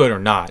funny. Cruise boat or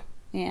not.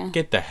 Yeah.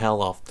 Get the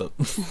hell off the...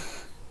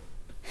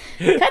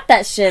 Cut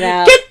that shit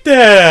out. Get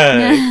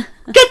that!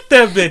 Get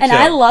that bitch and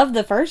out. I loved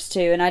the first two,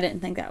 and I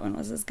didn't think that one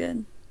was as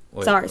good.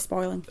 Sorry,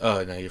 spoiling.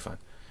 Oh, no, you're fine.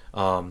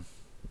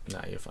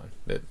 Nah, you're fine.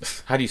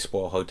 How do you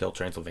spoil Hotel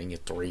Transylvania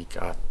 3?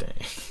 God dang.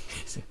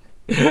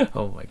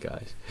 Oh my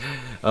gosh.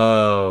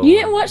 Oh. You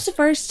didn't watch the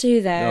first two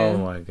though. Oh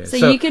my god. So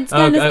you could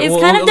kind of, it's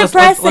kind of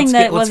depressing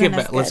that it wasn't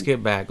as good. Let's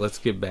get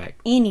back.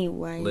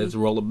 Anyway. Let's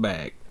roll it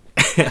back.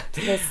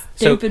 This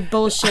stupid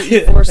bullshit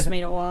you forced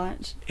me to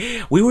watch.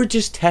 We were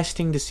just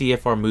testing to see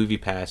if our movie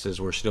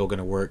passes were still going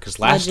to work because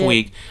last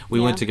week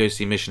we went to go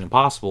see Mission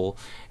Impossible,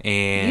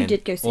 and you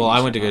did go see. Well, I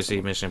went to go see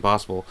Mission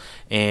Impossible,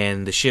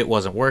 and the shit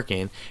wasn't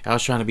working. I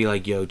was trying to be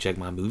like, "Yo, check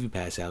my movie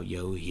pass out,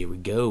 yo. Here we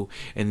go,"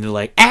 and they're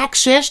like,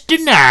 "Access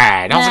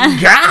denied." I was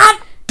like, "God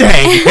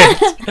dang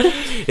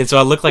it!" And so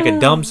I looked like a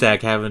dumb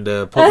sack having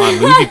to put my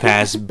movie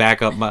pass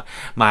back up my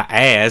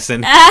ass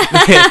and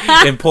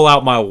and pull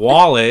out my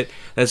wallet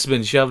that's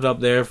been shoved up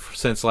there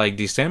since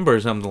December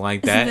or something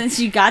like that. Since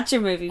you got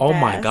your movie pass. Oh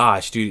my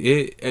gosh,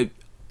 dude!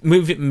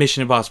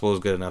 Mission Impossible is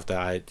good enough that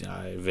I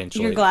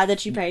eventually. You're glad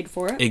that you paid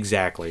for it.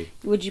 Exactly.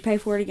 Would you pay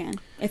for it again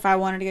if I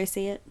wanted to go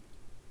see it?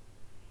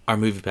 Our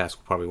movie pass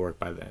will probably work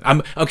by then.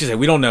 I'm okay.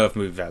 We don't know if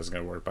movie pass is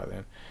going to work by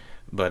then,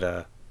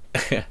 but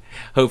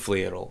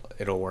hopefully it'll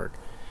work.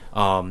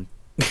 You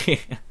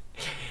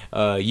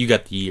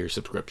got the year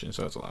subscription,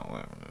 so it's a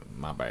lot.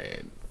 My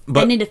bad.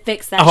 But, I need to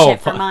fix that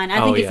shit for mine.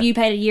 I think if you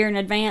paid a year in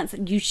advance,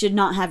 you should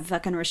not have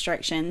fucking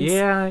restrictions.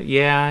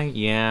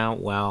 Yeah.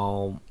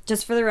 Well,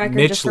 just for the record,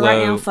 just for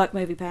right now, fuck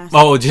Movie Pass.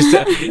 Oh, just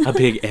a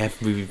big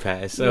F Movie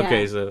Pass.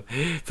 Okay, so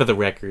for the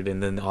record,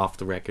 and then off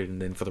the record,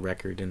 and then for the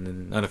record, and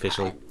then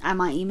unofficially. I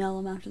might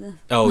email them after this.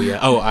 Oh yeah.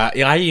 Oh,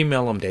 I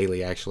email them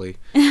daily actually.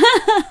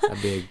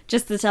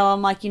 Just to tell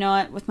them, you know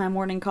what, with my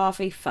morning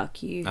coffee,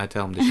 fuck you. I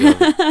tell them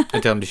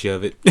to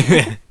shove it.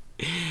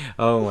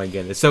 Oh my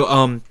goodness.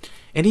 So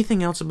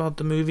anything else about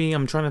the movie?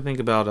 I'm trying to think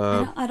about.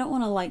 I don't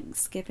want to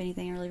skip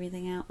anything or leave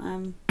anything out.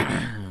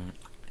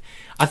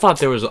 I thought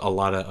there was a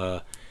lot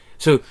of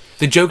so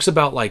the jokes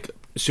about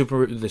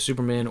the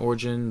Superman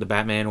origin, the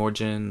Batman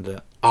origin,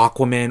 the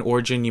Aquaman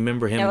origin. You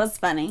remember him? It was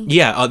funny.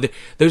 Yeah,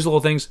 those little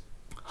things,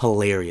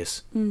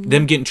 hilarious. Mm-hmm.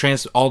 Them getting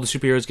all the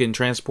superheroes getting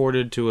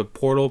transported to a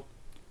portal.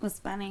 Was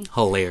funny.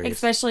 Hilarious.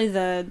 Especially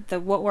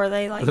the what were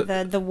they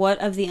the what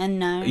of the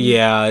unknown?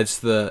 Yeah,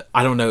 it's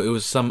I don't know, it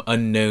was some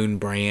unknown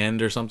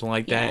brand or something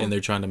like that, and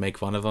they're trying to make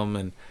fun of them,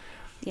 and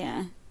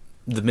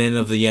the men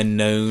of the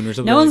unknown or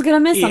something. No one's gonna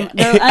miss them.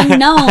 They're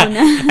unknown.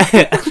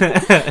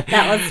 That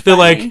was funny. They're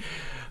like,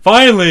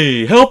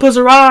 finally, help has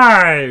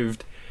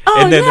arrived. Oh,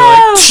 and then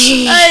no!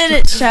 And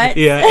it shuts.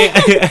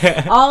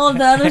 Yeah. All of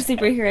the other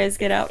superheroes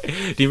get out.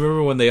 Do you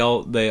remember when they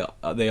all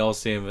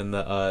see him in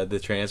the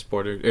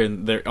transporter,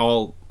 and they're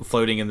all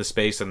floating in the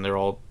space, and they're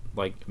all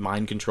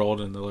mind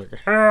controlled, and they're like,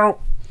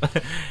 help.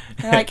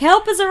 They're like,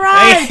 help has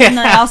arrived, and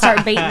then they all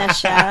start beating the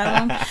shit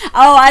out of them.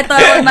 Oh, I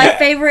thought my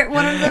favorite,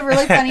 one of the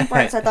really funny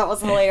parts I thought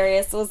was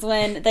hilarious was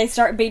when they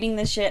start beating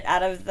the shit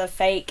out of the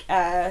fake.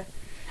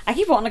 I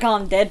keep wanting to call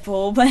him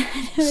Deadpool, but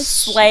it was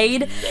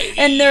Slade.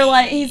 And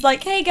he's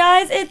like, hey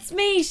guys, it's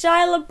me,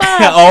 Shia LaBeouf.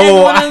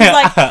 And one of them's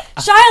like,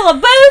 Shia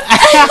LaBeouf?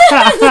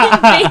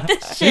 Beat the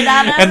shit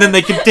out of him. And then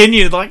they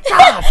continue, God.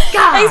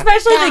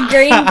 Especially the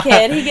green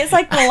kid. He gets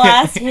the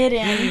last hit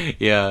in.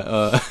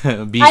 Yeah,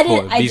 Beast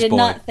Boy. I did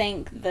not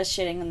think the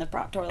shitting in the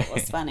prop toilet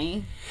was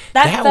funny.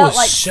 That felt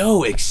was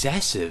so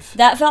excessive.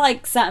 That felt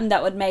like something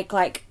that would make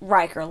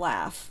Riker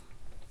laugh.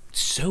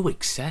 So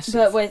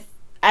excessive. But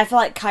I feel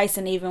like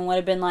Kyson even would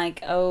have been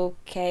like,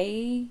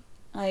 okay,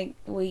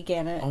 we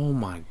get it. Oh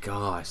my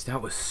gosh, that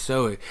was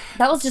so.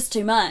 That was just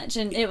too much,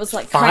 and it was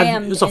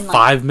crammed. It was a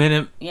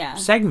 5-minute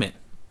segment,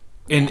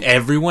 and Yeah.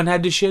 everyone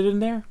had to shit in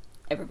there.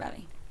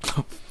 Everybody,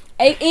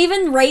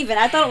 even Raven.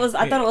 I thought it was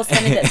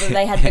funny that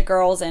they had the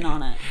girls in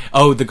on it.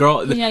 Oh, the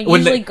girl.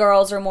 Usually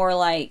girls are more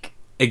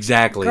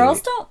Exactly.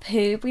 Girls don't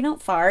poop. We don't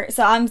fart.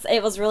 So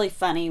it was really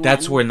funny.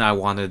 That's when I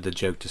wanted the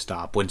joke to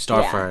stop. When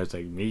Starfire was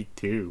like, me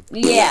too.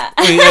 Yeah.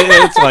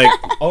 It's like,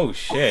 oh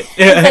shit.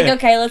 It's like,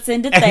 okay, let's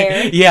end it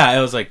there. Yeah,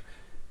 it was like,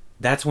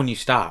 that's when you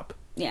stop.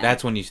 Yeah.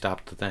 That's when you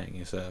stop the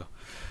thing. So.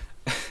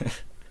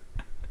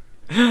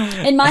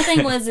 And my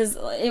thing was,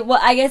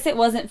 I guess it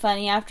wasn't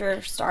funny after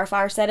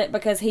Starfire said it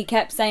because he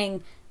kept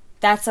saying,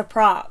 that's a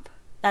prop.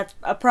 That's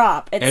a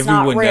prop. It's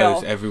not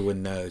real.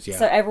 Everyone knows, yeah.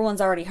 So everyone's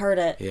already heard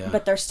it, yeah.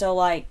 But they're still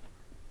like,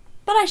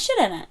 but I shit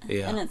in it.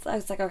 Yeah. And I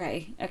was like,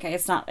 okay,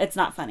 it's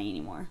not funny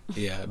anymore.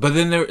 Yeah, but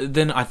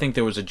then I think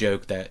there was a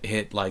joke that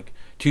hit like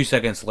 2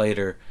 seconds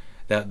later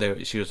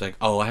that she was like,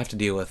 "Oh, I have to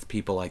deal with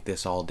people like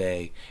this all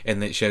day,"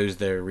 and it shows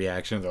their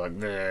reaction. They're like,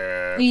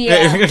 "Bleh."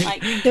 Yeah,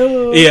 like,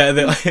 dude. Yeah,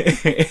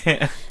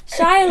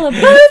 Shia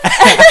LaBeouf.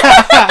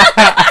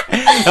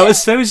 That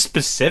was so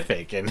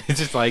specific, and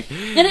it's just like,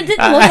 and it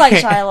didn't look like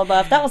Shia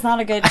LaBeouf. That was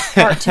not a good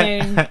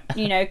cartoon,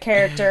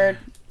 character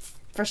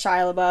for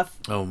Shia LaBeouf.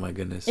 Oh my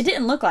goodness, it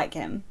didn't look like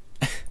him.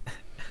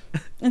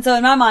 And so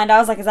in my mind, I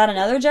was like, "Is that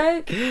another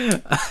joke? Is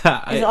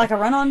it like a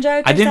run-on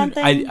joke or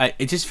something?"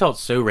 It just felt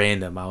so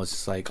random. I was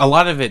just like, a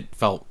lot of it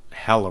felt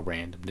hella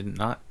random, did it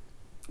not?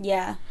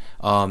 Yeah.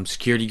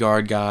 Security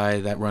guard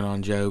guy, that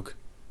run-on joke.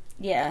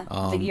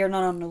 Yeah. You're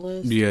not on the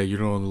list. Yeah, you're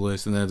not on the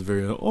list, and then at the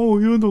very end, oh,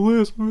 you're on the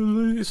list.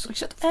 It's like,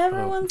 shut the fuck up.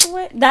 Everyone's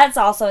That's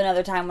also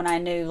another time when I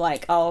knew,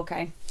 like, oh,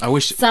 okay. I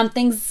wish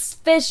something's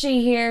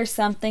fishy here.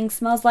 Something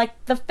smells like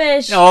the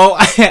fish. Oh,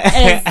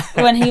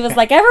 when he was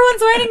like,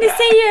 everyone's waiting to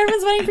see you.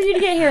 Everyone's waiting for you to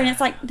get here, and it's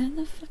like, no,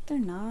 the fuck, they're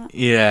not.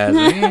 Yeah,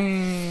 like, I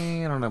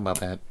don't know about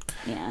that.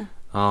 Yeah.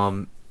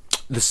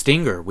 The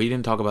Stinger. We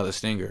didn't talk about the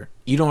Stinger.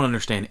 You don't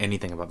understand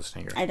anything about the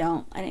Stinger. I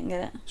didn't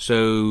get it.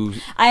 So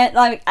I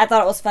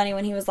thought it was funny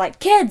when he was like,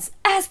 "Kids,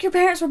 ask your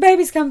parents where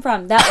babies come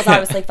from." That was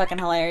obviously fucking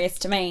hilarious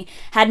to me.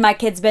 Had my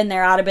kids been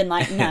there, I'd have been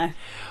like, "No,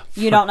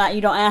 you don't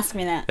ask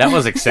me that." That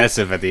was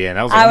excessive at the end.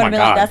 I was like, I "Oh would my have been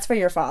god." like, "That's for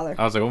your father."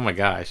 I was like, "Oh my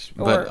gosh!"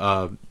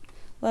 But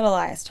let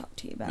Elias talk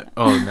to you about it.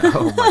 Oh no!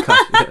 Oh my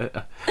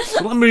gosh!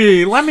 let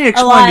me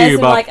explain Elias to you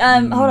about. Like,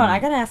 hold on, I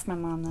gotta ask my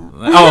mom that.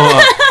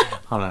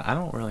 Hold on, I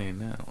don't really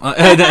know.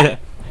 I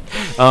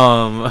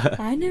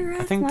never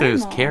asked I think my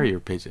there's mom. Carrier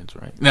pigeons,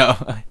 right? No.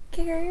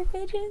 Carrier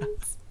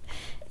pigeons.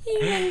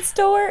 You mean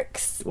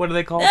storks? What are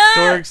they called?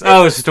 Storks?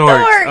 Oh, storks.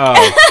 Stork.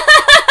 Oh.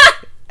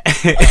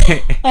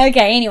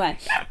 Okay. Anyway,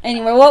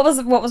 what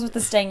was with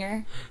the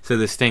Stinger? So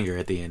the Stinger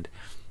at the end.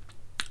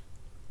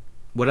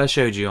 What I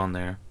showed you on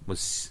there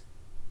was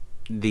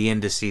the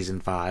end of season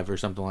 5 or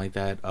something like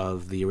that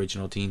of the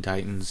original Teen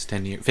Titans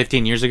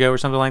 15 years ago or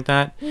something like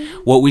that. Mm-hmm.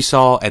 What we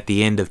saw at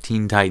the end of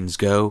Teen Titans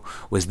Go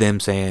was them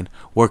saying,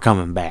 "We're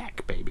coming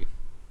back, baby.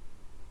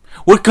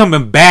 We're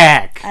coming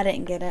back." I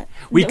didn't get it.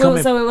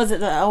 So it was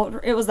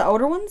the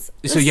older ones?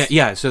 So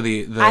yeah. So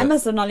the I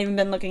must have not even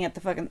been looking at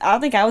the fucking. I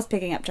don't think I was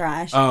picking up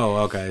trash. Oh,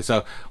 okay.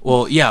 So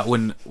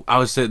when I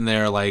was sitting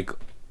there, like,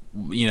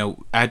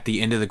 at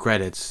the end of the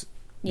credits.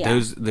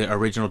 Yeah. The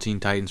original Teen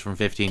Titans from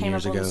 15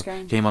 years ago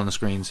came on the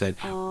screen and said,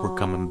 "We're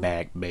coming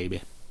back,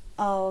 baby."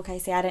 Oh, okay.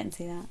 See, I didn't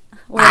see that.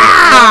 Are they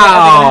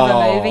going to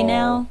have a movie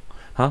now?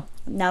 Huh?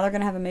 Now they're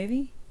going to have a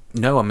movie?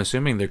 No, I'm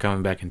assuming they're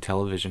coming back in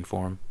television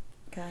form.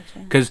 Gotcha.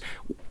 Because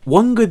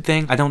one good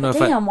thing, I don't know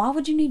Damn, why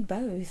would you need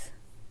both?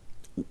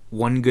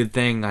 One good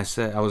thing I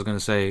was going to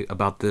say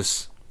about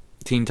this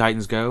Teen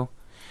Titans Go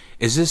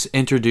is this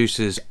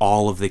introduces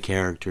all of the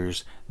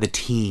characters, the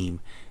team,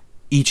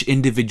 each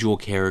individual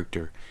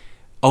character.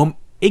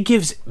 It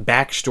gives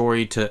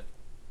backstory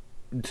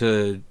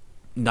to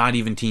not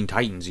even Teen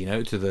Titans,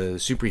 to the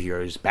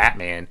superheroes,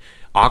 Batman,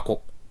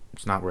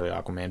 it's not really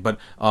Aquaman, but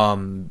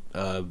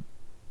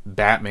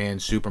Batman,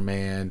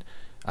 Superman,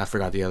 I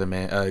forgot the other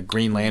man,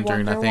 Green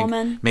Lantern, Wonder I think,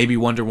 Woman. Maybe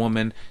Wonder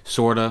Woman,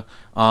 sorta.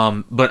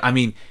 But I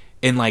mean,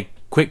 in like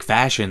quick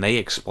fashion, they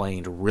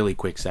explained really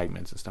quick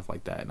segments and stuff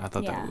like that, and I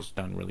thought that was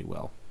done really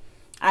well.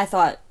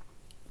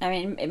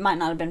 It might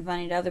not have been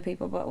funny to other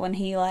people, but when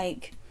he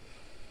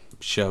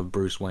shoved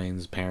Bruce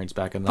Wayne's parents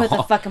back in the put hall.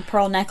 the fucking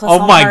pearl necklace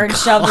on her and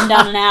shoved them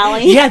down an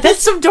alley. Yeah,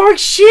 that's some dark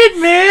shit,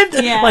 man.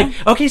 Yeah.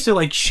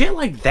 So shit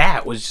like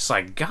that was just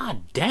like,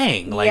 god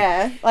dang.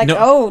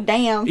 Oh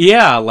damn.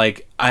 Yeah,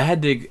 I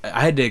had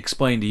to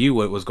explain to you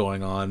what was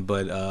going on,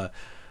 but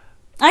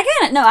I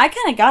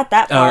kind of got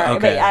that part.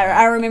 Okay. But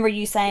I remember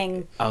you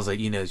saying, I was like,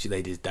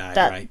 they just died,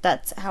 right?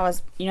 That's how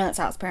his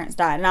parents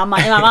died. And I'm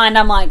like, in my mind,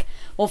 I'm like,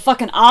 well,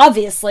 fucking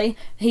obviously,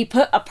 he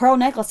put a pearl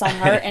necklace on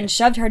her and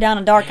shoved her down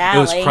a dark alley.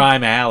 It was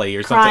Crime Alley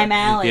or something. Crime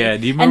Alley. Yeah,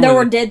 do you remember? And there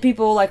were dead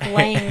people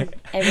laying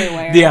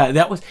everywhere. Yeah,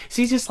 that was.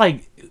 See, just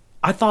I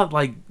thought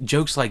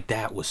jokes like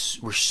that were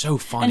so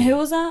funny. And who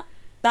was that?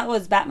 That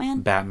was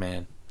Batman.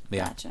 Batman.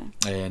 Yeah. Gotcha.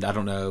 And I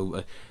don't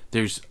know.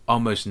 There's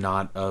almost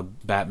not a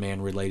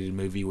Batman-related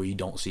movie where you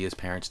don't see his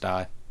parents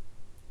die.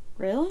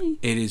 Really?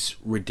 It is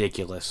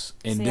ridiculous,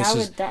 and See, this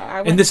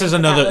this is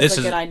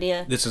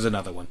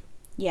another one.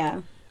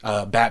 Yeah.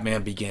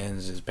 Batman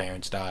Begins. His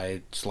parents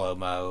died. Slow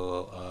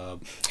mo.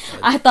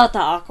 I thought the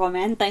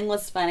Aquaman thing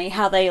was funny.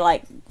 How they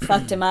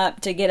fucked him up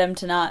to get him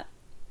to not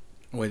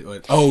Wait.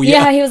 Oh,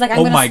 yeah. Yeah, he was like, I'm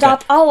going to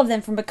stop all of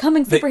them from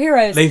becoming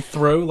superheroes. They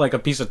throw like a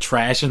piece of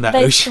trash in the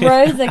ocean. They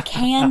throw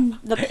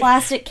the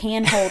plastic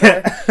can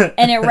holder,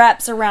 and it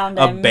wraps around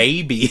him. A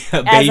baby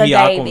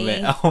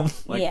Aquaman. Oh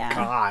my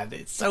God,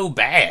 it's so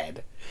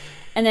bad.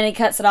 And then he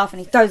cuts it off and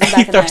he throws it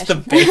back in the ocean. The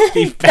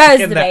baby back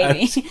throws the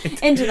baby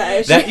into the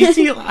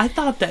ocean. I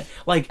thought that,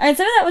 like... And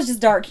some of that was just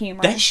dark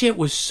humor. That shit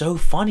was so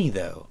funny,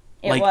 though.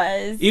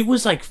 It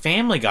was like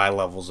Family Guy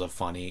levels of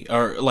funny.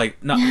 Or,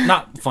 like,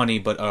 not funny,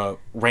 but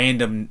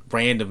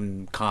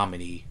random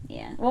comedy.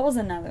 Yeah. What was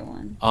another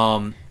one?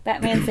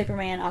 Batman,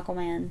 Superman,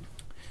 Aquaman.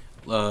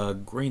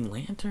 Green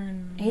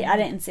Lantern? I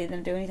didn't see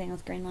them do anything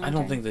with Green Lantern. I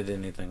don't think they did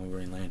anything with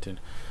Green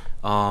Lantern.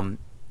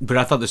 But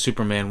I thought the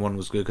Superman one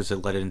was good because it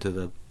led into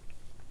the...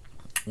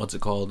 What's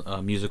it called?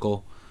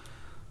 Musical.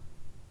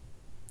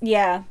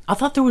 Yeah. I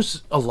thought there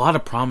was a lot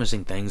of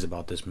promising things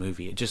about this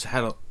movie. It just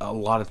had a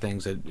lot of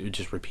things that it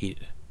just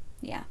repeated.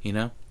 Yeah. You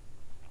know?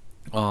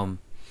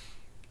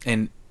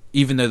 And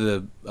even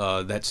though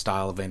that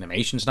style of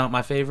animation's not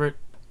my favorite,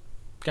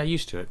 got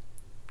used to it.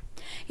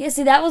 Yeah,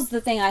 see, that was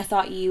the thing I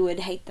thought you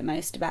would hate the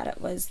most about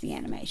it was the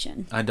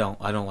animation. I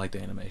don't like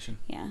the animation.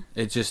 Yeah.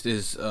 It just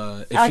is...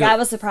 I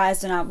was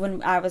surprised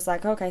when I was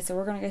like, okay, so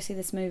we're going to go see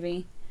this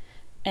movie.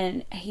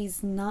 And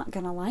he's not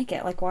going to like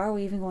it. Like, why are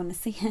we even going to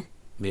see it?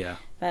 Yeah.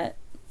 But,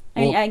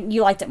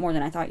 you liked it more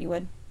than I thought you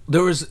would.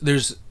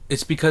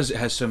 It's because it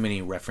has so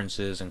many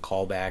references and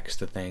callbacks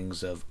to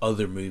things of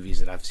other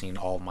movies that I've seen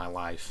all of my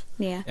life.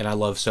 Yeah. And I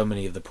love so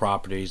many of the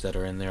properties that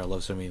are in there. I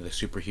love so many of the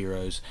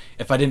superheroes.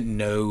 If I didn't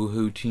know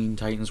who Teen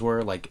Titans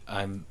were,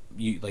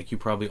 you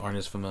probably aren't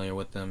as familiar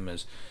with them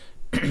as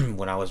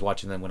when I was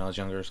watching them when I was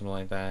younger or something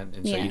like that.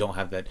 And so you don't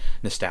have that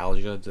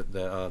nostalgia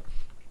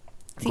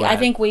See, I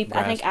think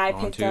I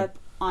picked up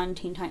on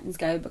Teen Titans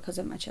Go because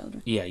of my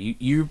children. Yeah,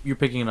 you're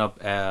picking it up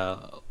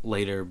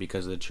later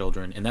because of the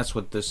children, and that's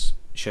what this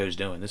show's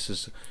doing. This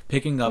is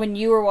picking up. When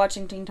you were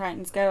watching Teen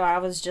Titans Go, I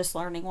was just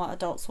learning what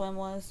Adult Swim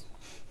was.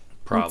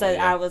 Probably. And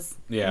so I was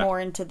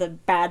more into the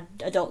bad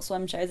Adult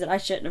Swim shows that I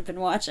shouldn't have been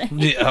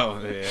watching.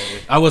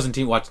 I wasn't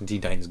watching Teen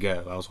Titans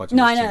Go. I was watching.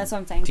 No, I know that's what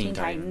I'm saying. Teen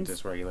Titans,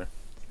 just regular.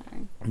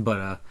 Sorry.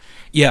 But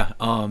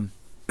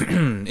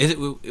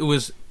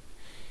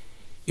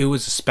it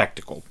was a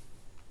spectacle.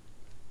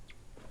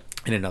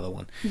 And another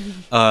one.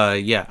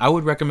 I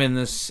would recommend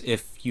this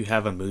if you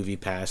have a movie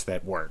pass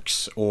that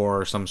works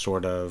or some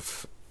sort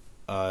of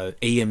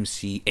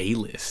AMC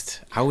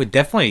A-list. I would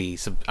definitely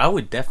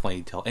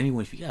tell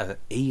anyone, if you got an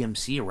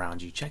AMC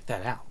around you, check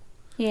that out.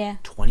 Yeah.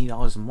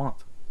 $20 a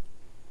month.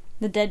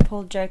 The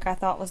Deadpool joke I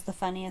thought was the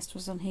funniest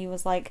was when he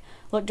was like,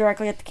 look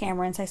directly at the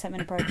camera and say something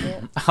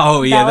inappropriate.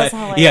 Oh yeah, that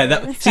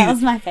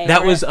was my favorite.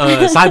 That was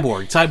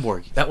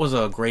Cyborg. That was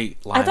a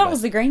great line. I thought it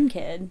was the Green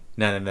Kid.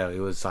 No, it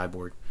was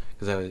Cyborg.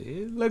 Because I was,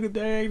 look at the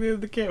camera.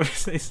 Look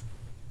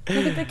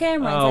at the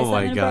camera and say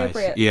something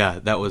appropriate. Yeah,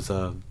 that was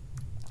And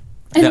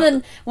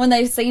then when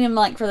they seen him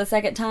like for the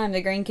second time,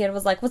 the Green Kid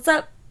was like, "What's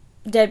up,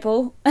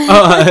 Deadpool?"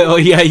 Oh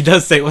yeah, he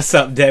does say, "What's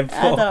up, Deadpool?"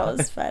 I thought it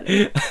was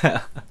funny.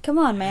 Come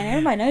on, man!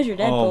 Everybody knows you're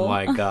Deadpool. Oh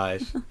my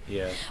gosh!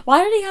 Yeah.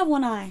 Why did he have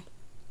one eye?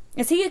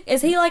 Is he new?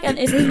 Is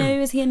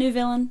he a new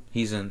villain?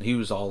 He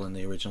was all in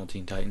the original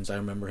Teen Titans. I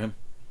remember him,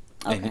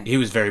 okay. And he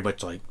was very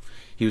much like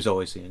he was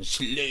always saying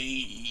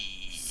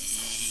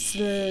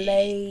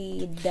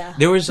Slade.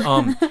 There was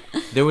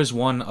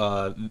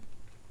one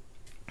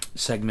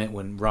segment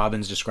when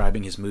Robin's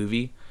describing his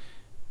movie.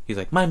 He's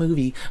like, my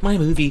movie, my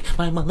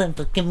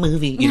motherfucking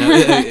movie. You know,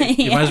 it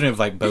reminds me of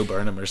like Bo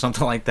Burnham or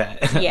something like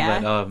that. Yeah.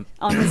 But,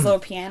 on his little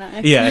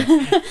piano. Yeah.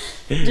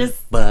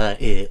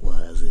 But it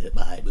wasn't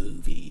my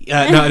movie.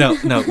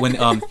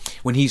 No.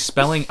 When he's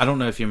spelling, I don't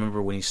know if you remember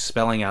when he's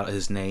spelling out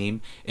his name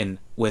and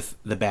with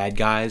the bad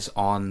guys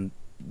on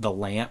the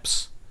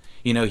lamps.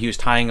 You know, he was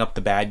tying up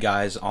the bad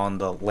guys on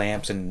the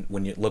lamps, and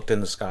when you looked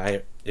in the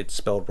sky, it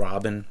spelled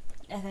Robin.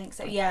 I think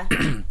so, yeah.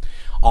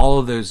 All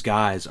of those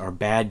guys are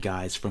bad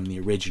guys from the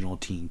original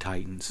Teen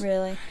Titans.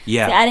 Really?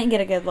 Yeah. See, I didn't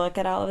get a good look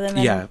at all of them.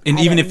 Yeah, and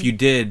even if you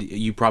did,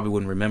 you probably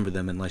wouldn't remember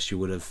them unless you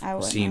would have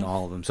seen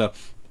all of them. So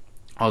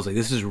I was like,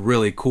 this is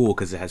really cool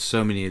because it has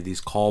so many of these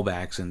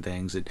callbacks and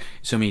things, and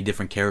so many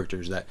different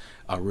characters that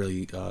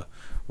really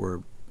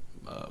were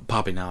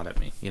popping out at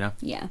me, you know?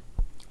 Yeah.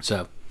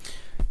 So,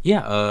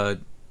 yeah,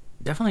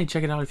 definitely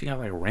check it out if you got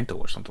like a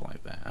rental or something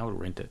like that. I would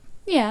rent it.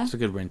 Yeah. It's a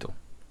good rental.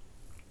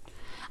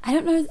 I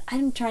don't know.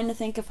 I'm trying to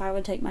think if I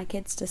would take my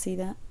kids to see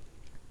that.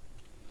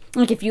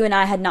 Like, if you and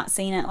I had not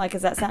seen it, like,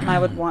 is that something I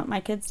would want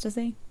my kids to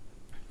see?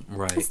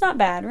 Right. It's not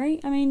bad, right?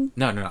 I mean...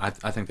 No. I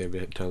think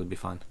they'd totally be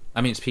fun. I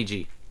mean, it's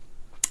PG.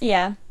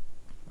 Yeah.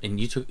 And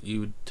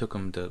you took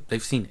them to...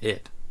 They've seen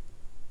it.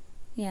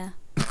 Yeah.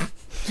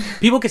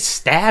 People get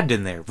stabbed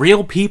in there.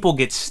 Real people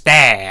get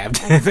stabbed.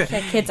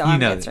 The kid's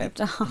arm gets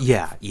ripped off.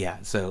 Yeah.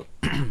 So,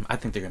 I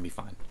think they're going to be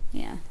fine.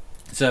 Yeah.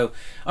 So,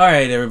 all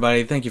right,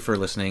 everybody. Thank you for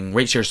listening.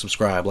 Rate, share,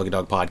 subscribe. Lucky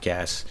Dog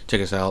Podcast.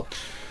 Check us out.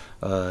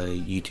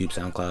 YouTube,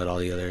 SoundCloud, all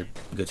the other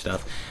good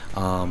stuff.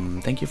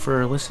 Thank you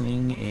for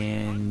listening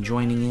and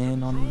joining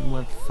in on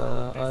with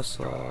us,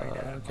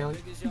 Kelly.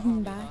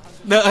 Bye.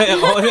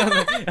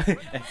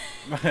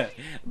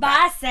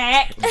 Bye,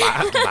 Sec.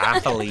 Bye,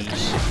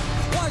 Felice.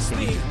 Watch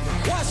me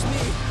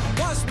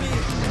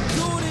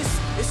do this.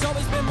 It's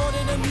always been more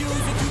than the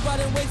music. You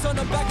riding weights on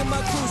the back of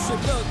my cruise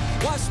ship. Look,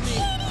 watch me.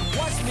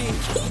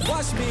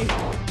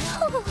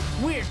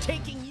 We're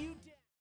taking